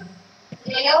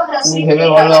তুমি ভেবে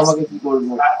বলো আমাকে কি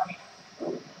করবো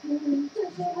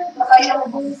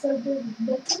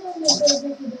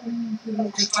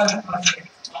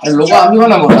লোগো আমি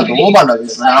বানাবো না তো ও বানাবে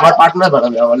মানে আমার পার্টনার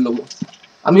বানাবে আমার লোগো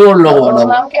আমি ওর লোগো বানাবো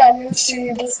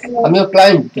আমিও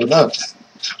ক্লায়েন্ট তো না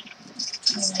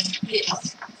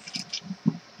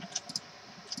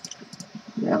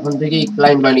এখন থেকেই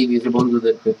ক্লায়েন্ট বানিয়ে দিয়েছে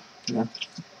বন্ধুদেরকে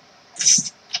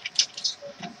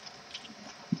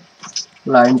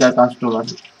ক্লায়েন্ট আর কাস্টমার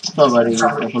সবারই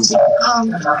এখন থেকে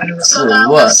So now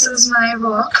this is my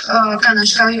work,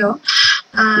 Kanashka here,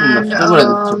 and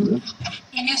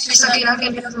Can you switch Sakina,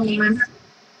 can you have a moment?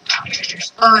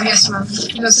 Yes, ma'am.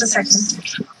 Just a second.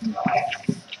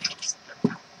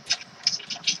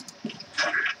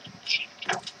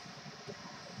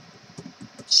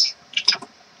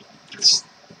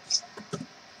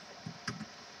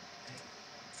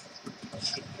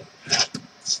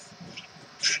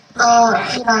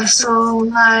 Yeah, so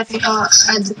my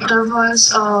editor was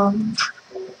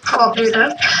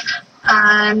cooperator,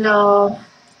 and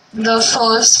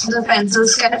the pencil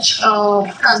sketch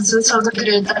consists of the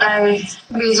grid that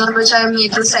based on which I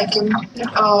made the second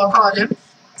column,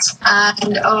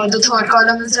 and the third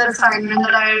column is the refinement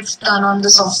that I've done on the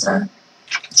software.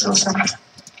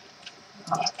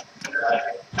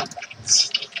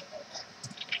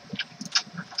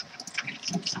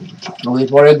 ওই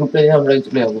পরের গ্রুপে আমরা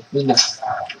চলে যাবো বুঝলে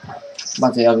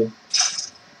বাঁচে যাবে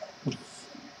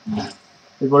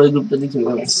এরপরে গ্রুপটা দিয়ে চলে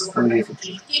যাবো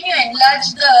Can you enlarge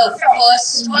the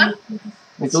first one?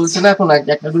 চলছে না এখন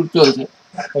একটা গ্রুপ চলছে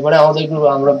এবারে আমাদের গ্রুপ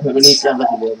আমরা ভেবে নিয়েছি আমরা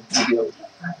চলে যাবো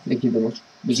দেখিয়ে দেবো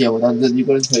বেশি যাবো তার যদি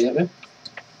করে হয়ে যাবে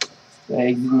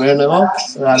একদিন মেরে নেবো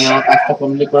আমি আমার কাজটা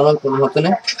কমপ্লিট করবো কোনো হতে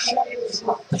নেই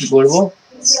কি করবো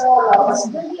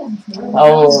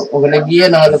তাও ওখানে গিয়ে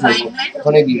না হলে করবো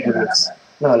ওখানে গিয়ে করবো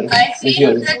না হলে I বেশি feel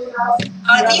হলে that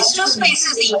are these two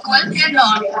spaces equal? They're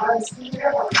not.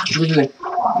 বুঝলে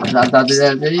তাদের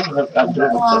কাজগুলো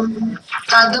করতে হবে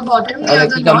At the bottom, তাহলে near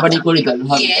কি the কোম্পানি dot, করি তাহলে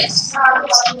ভাব Yes.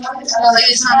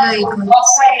 it's not very equal.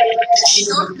 They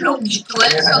don't look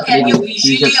equal. So can you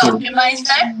visually optimize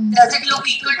that? Does it look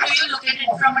equal to you? Look at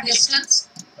it from a distance.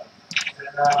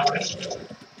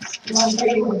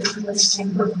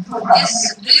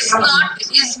 This knot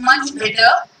is much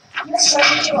better.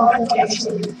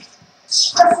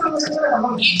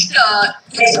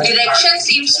 Its direction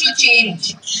seems to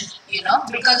change,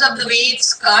 because of the way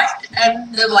it's cut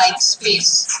and the white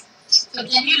space. So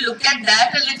can you look at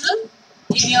that a little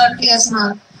in your Yes,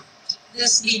 ma'am.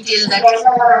 this detail that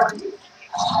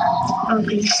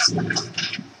Okay.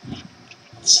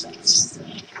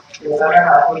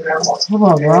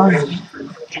 বাবা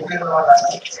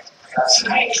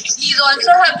these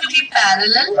also have to be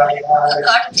parallel, the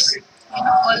cuts,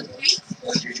 all three.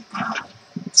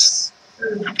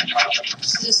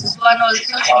 This one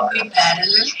also should be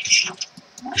parallel.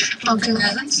 Okay.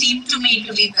 Doesn't seem to me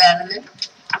to be parallel.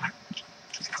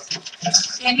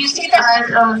 Can you see the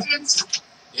difference?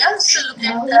 Yes, look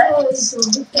at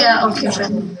that. Yeah, okay,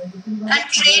 fine. And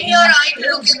train your eye to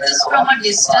look at this from a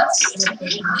distance.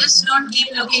 Just don't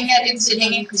keep looking at it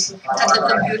sitting at the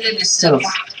computer চলো distance.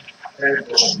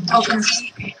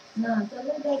 Okay.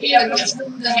 Yeah, ma'am.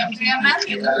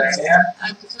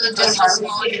 So just a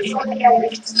small.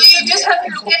 So you just have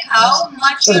to look at how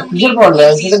much you কিসের need. পড়লে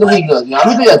সেটা তো বুঝতে পারছি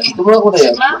আমি তো যাচ্ছি তোমরা কোথায়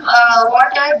যাচ্ছ Ma'am,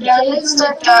 what I've done is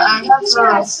that I have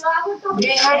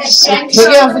they had sent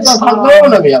থেকে আসতে তো থাকতে হবে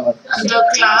না আমি আবার the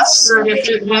class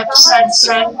reps had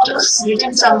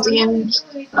written something and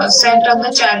sent on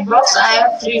the chat box. I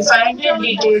have refined and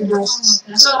detailed those.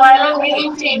 So while I'm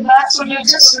giving feedback, will you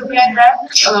just look at that?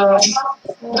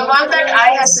 The one that I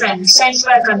have sent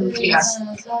by Kanupriya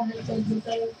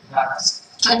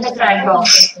in the chat box.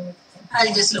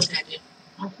 I'll just look at it.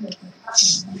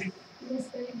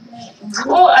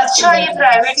 Oh, अच्छा ये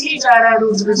privately जा रहा है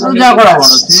रुद्र তো যা করা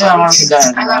বলো সে আমার কি যায়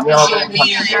না আমি আমার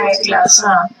class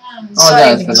हाँ. আমার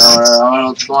যায় আসছে না আমার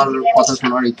তোমার কথা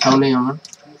শোনার ইচ্ছাও নেই আমার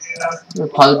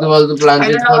ফালতু ফালতু plan I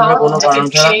change don't know করবে how কোনো to কারণ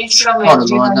ছাড়া change from করো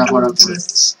তোমার যা করার করো।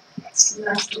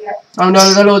 আমি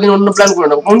তাহলে ওদিন অন্য প্ল্যান করে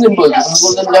নেবো কোন দিন বলছি তুমি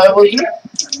কোন দিন যাবে বলছি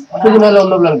সেদিন হলে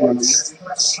অন্য প্ল্যান করে নেবো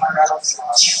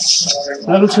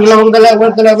তাহলে সেগুলো আমাকে তাহলে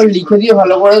একবার লিখে দিয়ে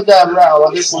ভালো করে যে আমরা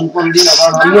আমাদের কোন কোন দিন আবার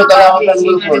আমিও তাহলে আমার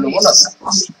প্ল্যানগুলো করে নেবো না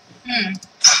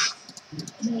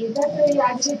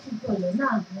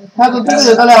হ্যাঁ তো ঠিক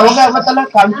আছে তাহলে আমাকে একবার তাহলে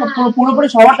কালকে পুরোপুরি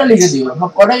সবারটা লিখে দিও সব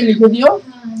কটাই লিখে দিও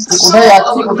কোথায়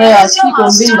আসছি কোন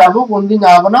দিন যাবো কোন দিন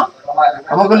যাবো না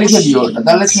আমাকে লিখে দিও ওটা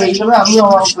তাহলে সেই হিসাবে আমি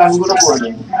আমার প্ল্যানগুলো করে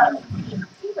নেবো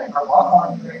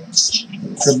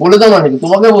বলে দাও নাকি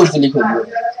তোমাকে বলছি লিখে দিও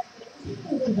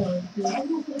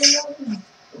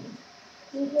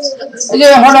এই যে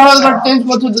হঠাৎ চেঞ্জ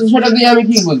করছো সেটা দিয়ে আমি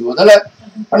কি বুঝবো তাহলে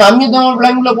কারণ আমি তো আমার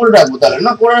প্ল্যানগুলো করে রাখবো তাহলে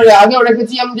না করে আগেও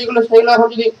রেখেছি আমি যেগুলো সেগুলো এখন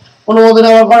যদি কোনো মতে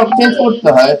আমার চেঞ্জ করতে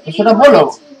হয় সেটা বলো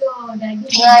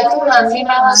Yeah, I think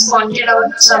Ranvina has pointed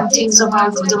out some things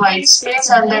about the white space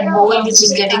and that bowl which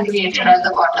is getting created at the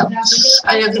bottom.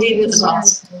 I agree with her.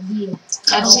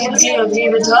 Absolutely agree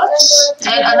with her.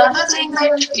 And another thing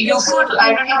that you could,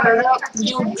 I don't know whether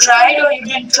you tried or you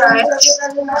didn't try.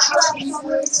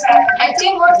 I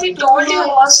think what we told you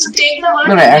was to take the one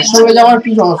না একসঙ্গে যাওয়ার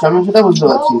কি সমস্যা আমি সেটা বুঝতে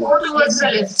পারছি না go towards the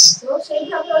left.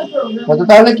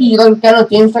 তাহলে কি কেন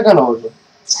চেঞ্জটা কেন হলো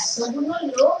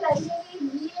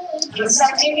কি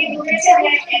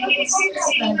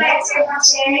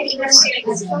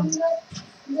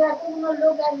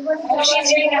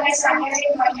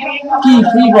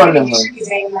কি প্রবলেম হয়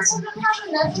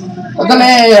তাহলে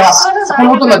এখন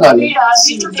হতো না তাহলে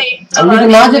আমি যদি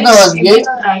না যেতাম আজকে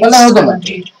তাহলে হতো না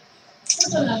ঠিক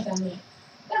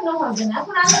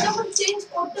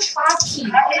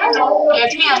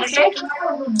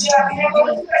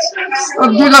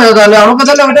আছে তাহলে আমাকে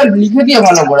তাহলে ওটা লিখে দিয়ে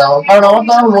ভালো করে কারণ আমার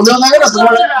তো মনেও থাকে না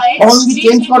তোমার কখন কি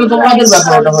চেঞ্জ করে তোমাদের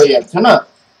ব্যাপার ওটা হয়ে যাচ্ছে না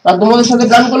আর তোমাদের সাথে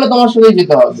প্ল্যান করলে তোমার সাথেই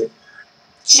যেতে হবে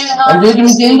আর যদি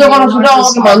তুমি চেঞ্জও করো সেটা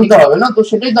আমাকে মানতে হবে না তো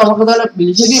সেটাই তো আমাকে তাহলে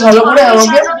লিখে দিয়ে ভালো করে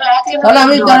আমাকে তাহলে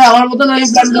আমি তাহলে আমার মতন আমি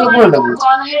প্ল্যানগুলো করে নেবো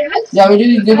যে আমি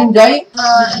যদি যেদিন যাই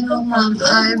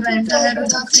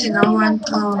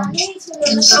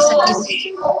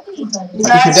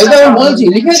সেটাই তো আমি বলছি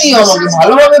লিখে দিও আমাকে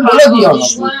ভালোভাবে বলে দিও আমাকে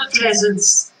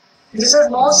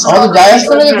আমাদের যায়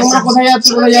আসছে না যে তোমরা কোথায় যাচ্ছ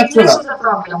না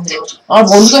আমার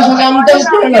বন্ধুদের সাথে আমি তাই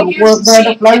করে নেবো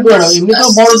একটা প্ল্যান করে নেবো এমনি তো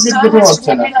বড় ট্রিপ কোথাও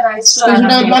হচ্ছে না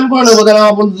সেটা আমি প্ল্যান করে নেবো তাহলে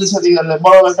আমার বন্ধুদের সাথে গেলে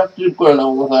বড় একটা ট্রিপ করে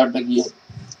নেবো কোথাও একটা গিয়ে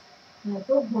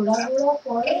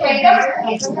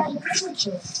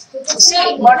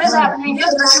What is happening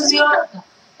is this is your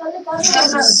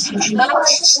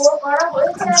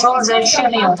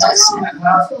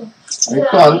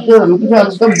একটু আমি কিছু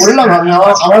আনতে বললাম আমি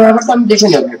আমার ব্যাপারটা আমি দেখে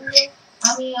নেবো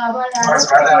আমি আবার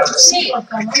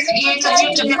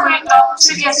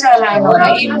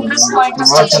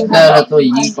তো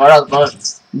ই করা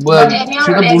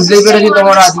সেটা বুঝতেই পেরেছি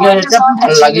তোমার আজকে এটা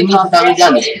ভালো লাগেনি সেটা আমি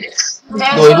জানি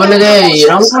তো ওই বলে যে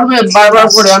এরকম করবে বারবার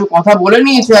করে আমি কথা বলে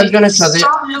নিয়েছি একজনের সাথে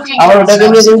আবার ওটাকে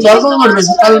নিয়ে তুমি তর্ক করবে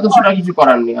তাহলে তো সেটা কিছু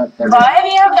করার নেই আর Why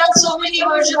we have done so many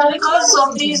versions because of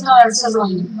these nuances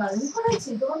only.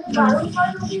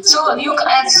 So you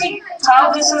can see how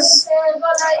this is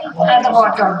at the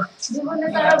bottom.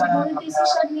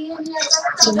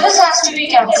 So this has to be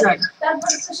captured.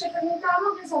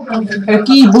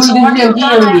 কি ভুল ডিসিশন কি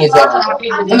আমি নিয়ে যাবো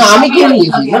না আমি কি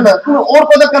নিয়েছি না না তুমি ওর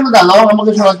কথা কেন জানাও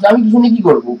আমাকে শোনাচ্ছ আমি কিছু নিয়ে কি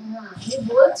করবো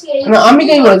না আমি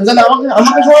কি বলছি তাহলে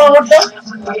আমাকে শোনাও আমারটা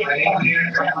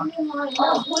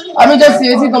আমি যা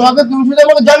চেয়েছি তোমাকে তুমি শুধু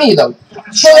আমাকে জানিয়ে দাও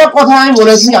সব কথা আমি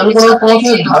বলেছি আমি কোনো তোমার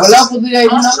সাথে ঝামেলা করতে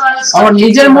চাইছি না আমার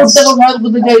নিজের মুডটাকে খারাপ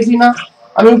করতে চাইছি না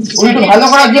আমি উল্টো ভালো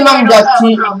করার জন্য আমি যাচ্ছি,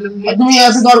 তুমি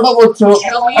এত তর্ক করছো।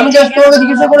 আমি জাস্ট তোমাকে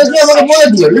জিজ্ঞাসা করেছি, আমাকে বলে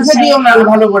দিও, লিখে দিও না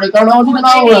ভালো করে, কারণ আমার যদি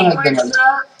নাও মনে থাকতে পারে।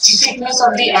 thickness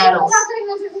of the arrow.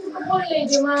 বললেই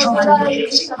যে মা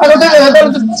আচ্ছা ঠিক আছে,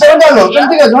 তাহলে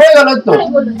ঠিক আছে, হয়ে গেল তো।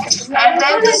 And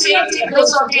then the same thickness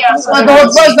of the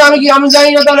alphabet. আমি জানি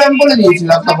না, তাহলে আমি বলে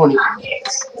দিয়েছিলাম তখনই।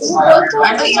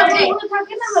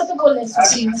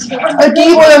 কি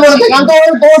বলে মনে থাকে? আমি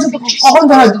তোমার সাথে কখন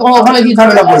ওখানে কি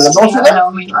ঝামেলা করলাম তোমার সাথে?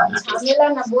 ঝামেলা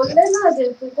না বললে না যে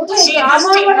কোথায় আমার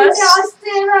বাড়িতে আসতে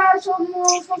এরা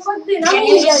সোমবার দিন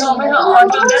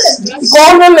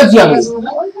কখন বললেছি আমি?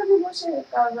 ওইখানে বসে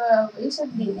এইসব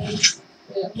দিন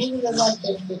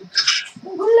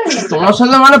তোমার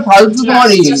সাথে মানে ফালতু তোমার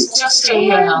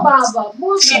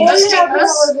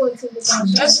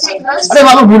আরে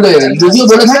বাবা ভুল হয়ে গেছে, যদিও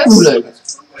বলে থাকে ভুল হয়ে গেছে,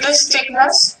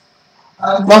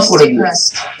 মাফ করে দিও।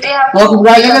 তোমার খুব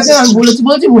গায়ে লেগেছে, আমি বলেছি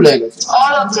ভুল হয়ে গেছে।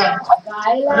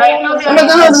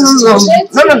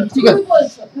 না ঠিক আছে,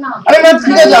 আরে না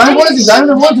ঠিক আছে, আমি বলেছি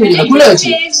ভুল হয়েছে।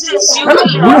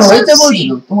 ভুল হয়েছে বলছি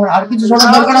তো, তোমার আর কিছু শোনার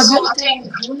দরকার আছে?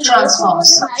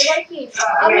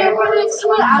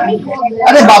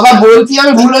 আরে বাবা বলছি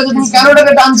আমি ভুল হয়েছে, তুমি কেন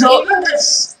ওটাকে টানছো?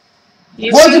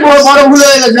 বলছি বড় ভুল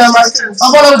হয়ে গেছে, আমার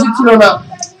বলা উচিত ছিল না।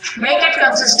 Make it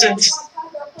consistent.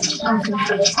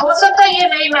 हो सकता है ये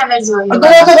नहीं मैनेज हुई।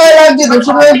 তোমার তো গায়ে লাগছে তো,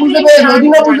 সেটা বুঝতে পেরেছো,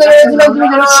 ওইদিনও বুঝতে পেরেছিলাম তুমি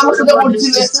যেন আমার সাথে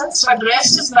করছিলে।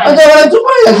 আচ্ছা ওরা চুপ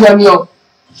হয়ে গেছি আমিও।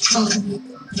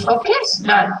 Okay,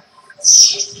 done.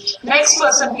 Next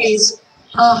person, please.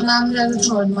 Ma'am, there's a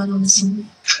third one also.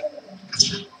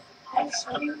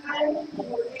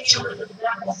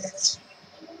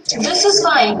 This is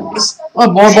fine.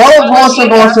 বড় বড়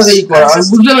এই করা, আমি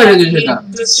বুঝতে পেরেছি সেটা।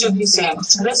 This should be same.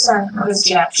 This and this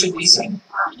gap should be same.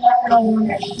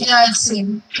 Yeah, it's same.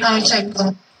 I'll check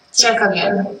that. Check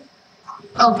again.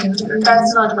 Okay.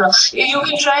 That's not wrong. You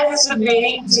can try this with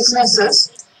varying thicknesses.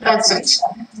 That's it.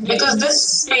 Because this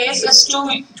space is too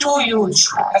huge.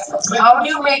 How do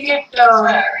you make it a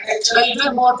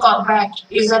little more compact?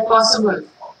 Is that possible?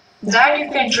 That you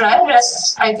can try. Rest,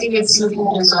 I think it's looking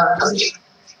resolved. Okay.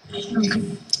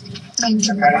 Thank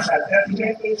you.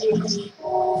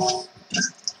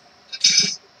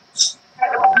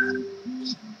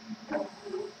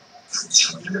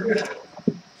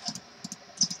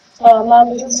 Ma'am,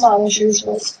 this is Manushi's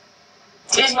book.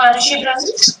 Is Manushi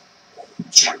present?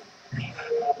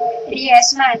 Yes,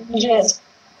 ma'am. Yes.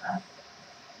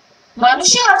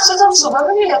 Manushi, आपसे तो हम सुबह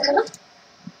में नहीं लेते ना?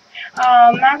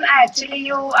 Ma'am, actually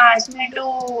you asked me to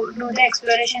do the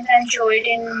explorations and show it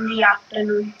in the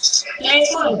afternoon.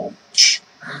 Playful.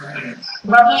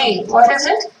 Bubbly. What is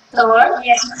it? The word?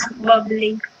 Yes,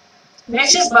 bubbly.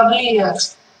 Which is bubbly here?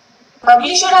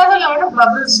 Bubbly should have a lot of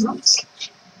bubbles, no?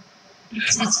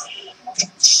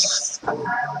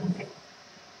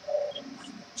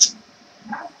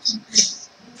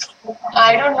 I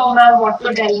don't know, ma'am, what to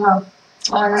tell her.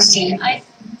 Honestly,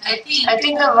 I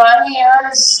think the one here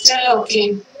is still okay.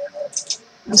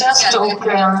 Just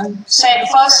okay.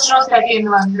 First row, second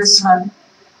one, this one.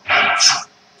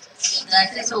 That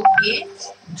is okay.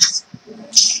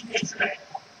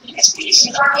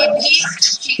 Maybe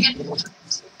she can.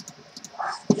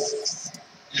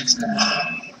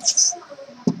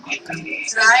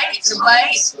 Right, so by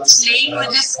playing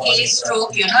with this K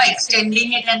stroke, extending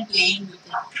it and playing with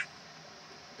it.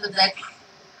 So that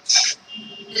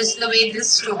just the way this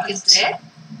stroke is there,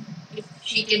 if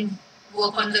she can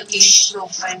work on the K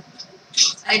stroke, and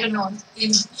I don't know,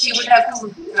 she would have to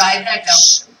try that out.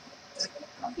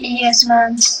 Yes,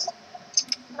 ma'am.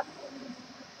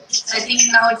 I think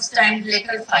now it's time to let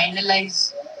her finalize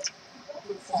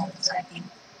the forms, I think.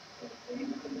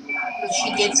 So she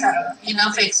gets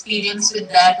enough experience with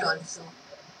that also.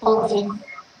 Okay.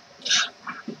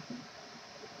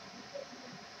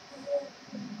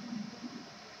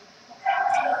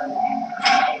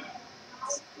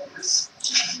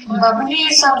 Bubbly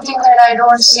is something that I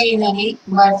don't see in any,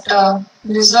 but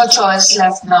there's no choice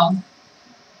left now.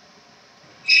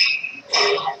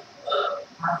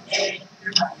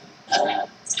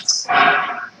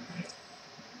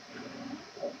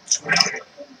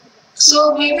 So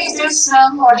maybe this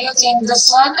one, what do you think? This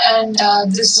one and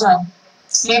this one.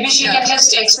 Maybe she can just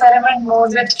experiment more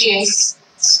with case.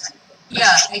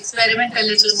 Yeah, experiment a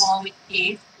little more with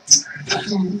K.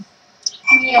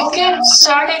 Okay,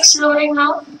 start exploring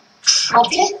now.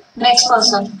 Okay, next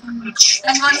person.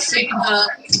 And one thing,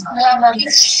 Yeah, ma'am.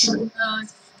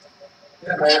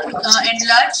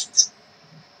 enlarge.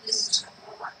 Just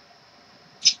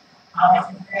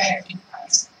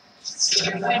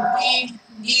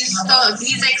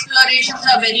these explorations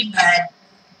are very bad.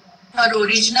 her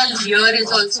original here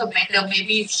is also better.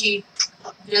 Maybe if she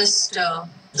just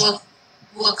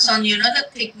works on, you know, the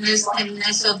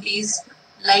thinness of these,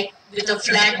 like with a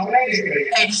flat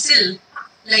pencil,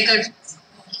 like a.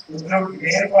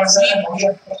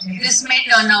 This may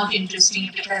turn out interesting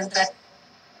if it has that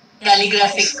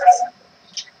calligraphic.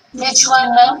 Which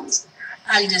one, ma'am?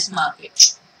 I'll just mark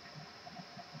it.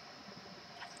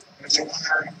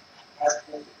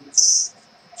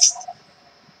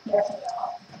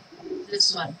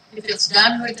 This one. If it's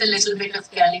done with a little bit of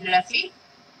calligraphy.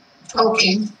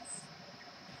 Okay.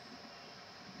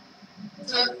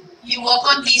 So you work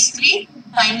on these three,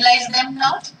 finalize them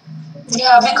now.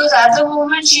 Yeah, because at the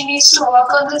moment she needs to work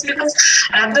on this, because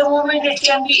at the moment it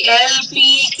can be L,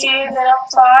 P, K, there are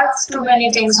parts, too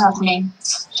many things happening.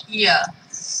 Yeah.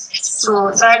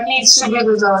 So that needs to be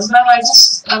resolved. Ma'am,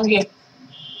 I'm here.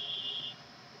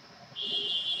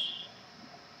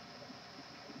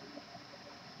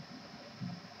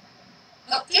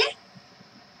 Okay.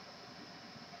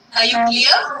 Are you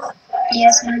clear?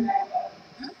 Yes, ma'am.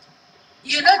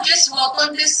 You know, just work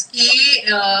on this K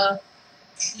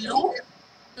loop,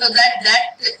 so that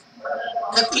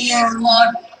the P is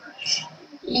more.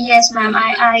 Yes, ma'am.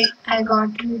 I got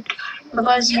it.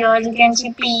 Because here you can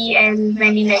see P, L,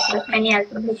 many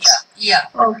alphabets. Yeah.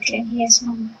 Okay. Yes,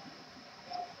 ma'am.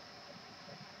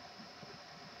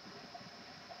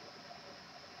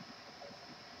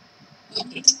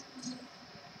 Okay.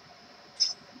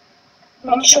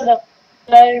 Ma'am, should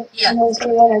I Yeah. move to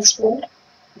the next one?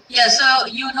 Yeah. So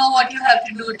you know what you have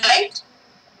to do, right?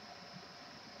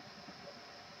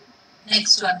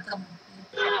 Next one, come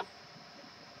on.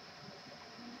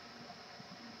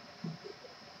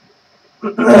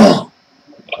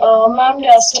 Ma'am,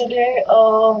 yesterday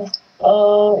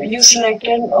you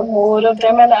selected more of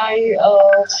them, and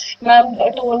ma'am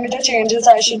told me the changes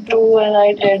I should do, and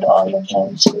I did all of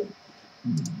them. So.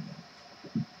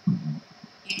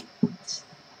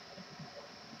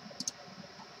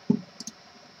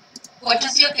 What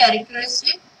is your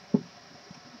characteristic?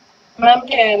 Ma'am,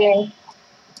 caring.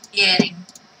 Caring.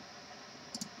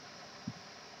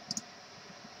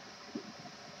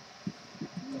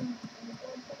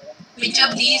 Which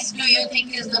of these do you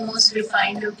think is the most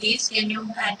refined of these? Can you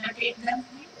annotate them,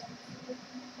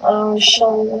 please?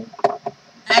 Sure.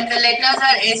 And the letters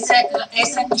are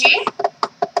S and J?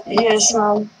 Yes,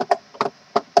 ma'am.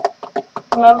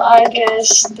 Ma'am, I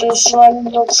guess this one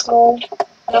looks good.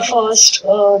 The first,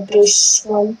 this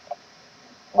one.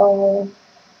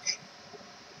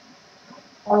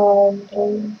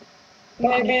 And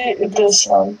maybe this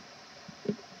one.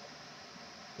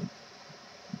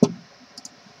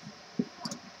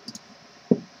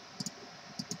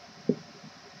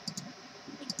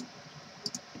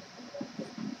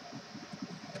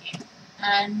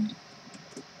 And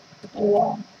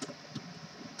yeah.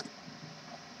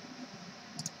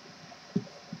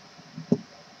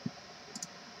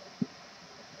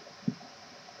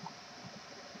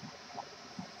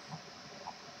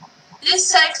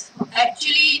 This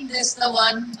actually, this the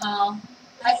one,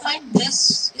 I find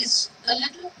this is a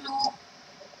little too,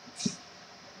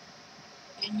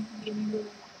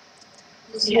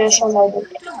 Yes, ma'am, I did.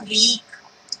 too weak.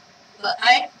 But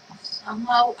I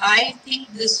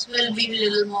think this will be a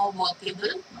little more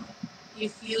workable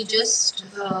if you just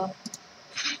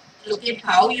look at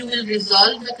how you will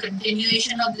resolve the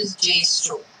continuation of this J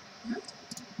stroke.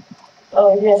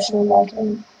 Yes, ma'am, I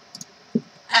can.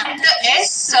 And the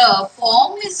S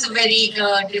form is very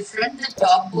different. The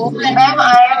top bow. Ma'am,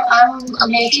 I'm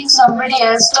making somebody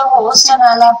else the host, and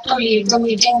I'll have to leave the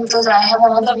meeting because I have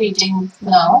another meeting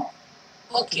now.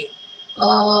 Okay.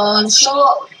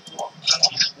 So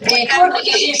they could,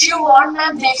 if you want,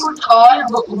 ma'am, they could all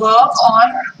work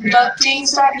on the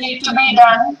things that need to be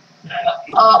done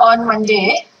on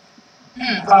Monday.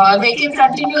 They can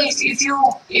continue if you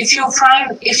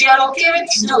are okay with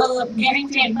giving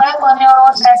feedback on your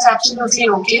own, that's absolutely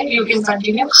okay. You can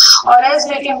continue, or else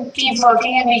they can keep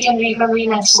working and we can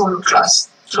reconvene at 4 o'clock.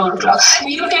 4 o'clock.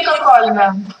 You take a call,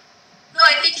 ma'am. No,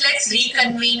 I think let's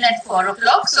reconvene at 4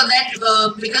 o'clock so that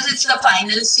because it's the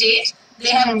final stage,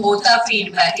 they have both our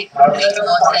feedback. It would make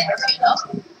more sense, you know.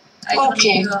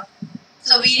 Okay.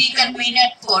 So we reconvene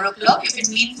at 4 o'clock. If it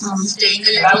means staying a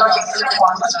little longer,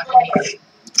 that's not an issue.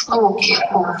 Okay.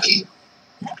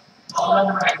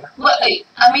 Well,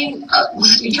 I mean,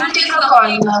 you take a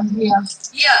call, ma'am. Yeah.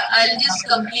 Yeah, I'll just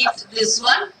complete this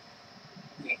one.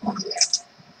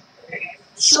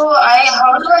 So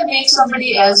how do I make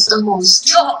somebody else the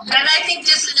host? No, then I think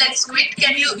just let's quit.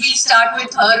 We'll start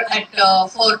with her at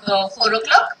 4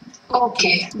 o'clock?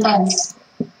 Okay, done.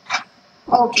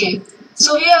 Okay.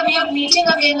 So we are meeting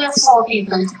again at 4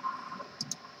 people.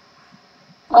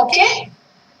 Okay?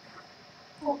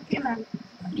 Okay, ma'am.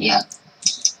 Yeah.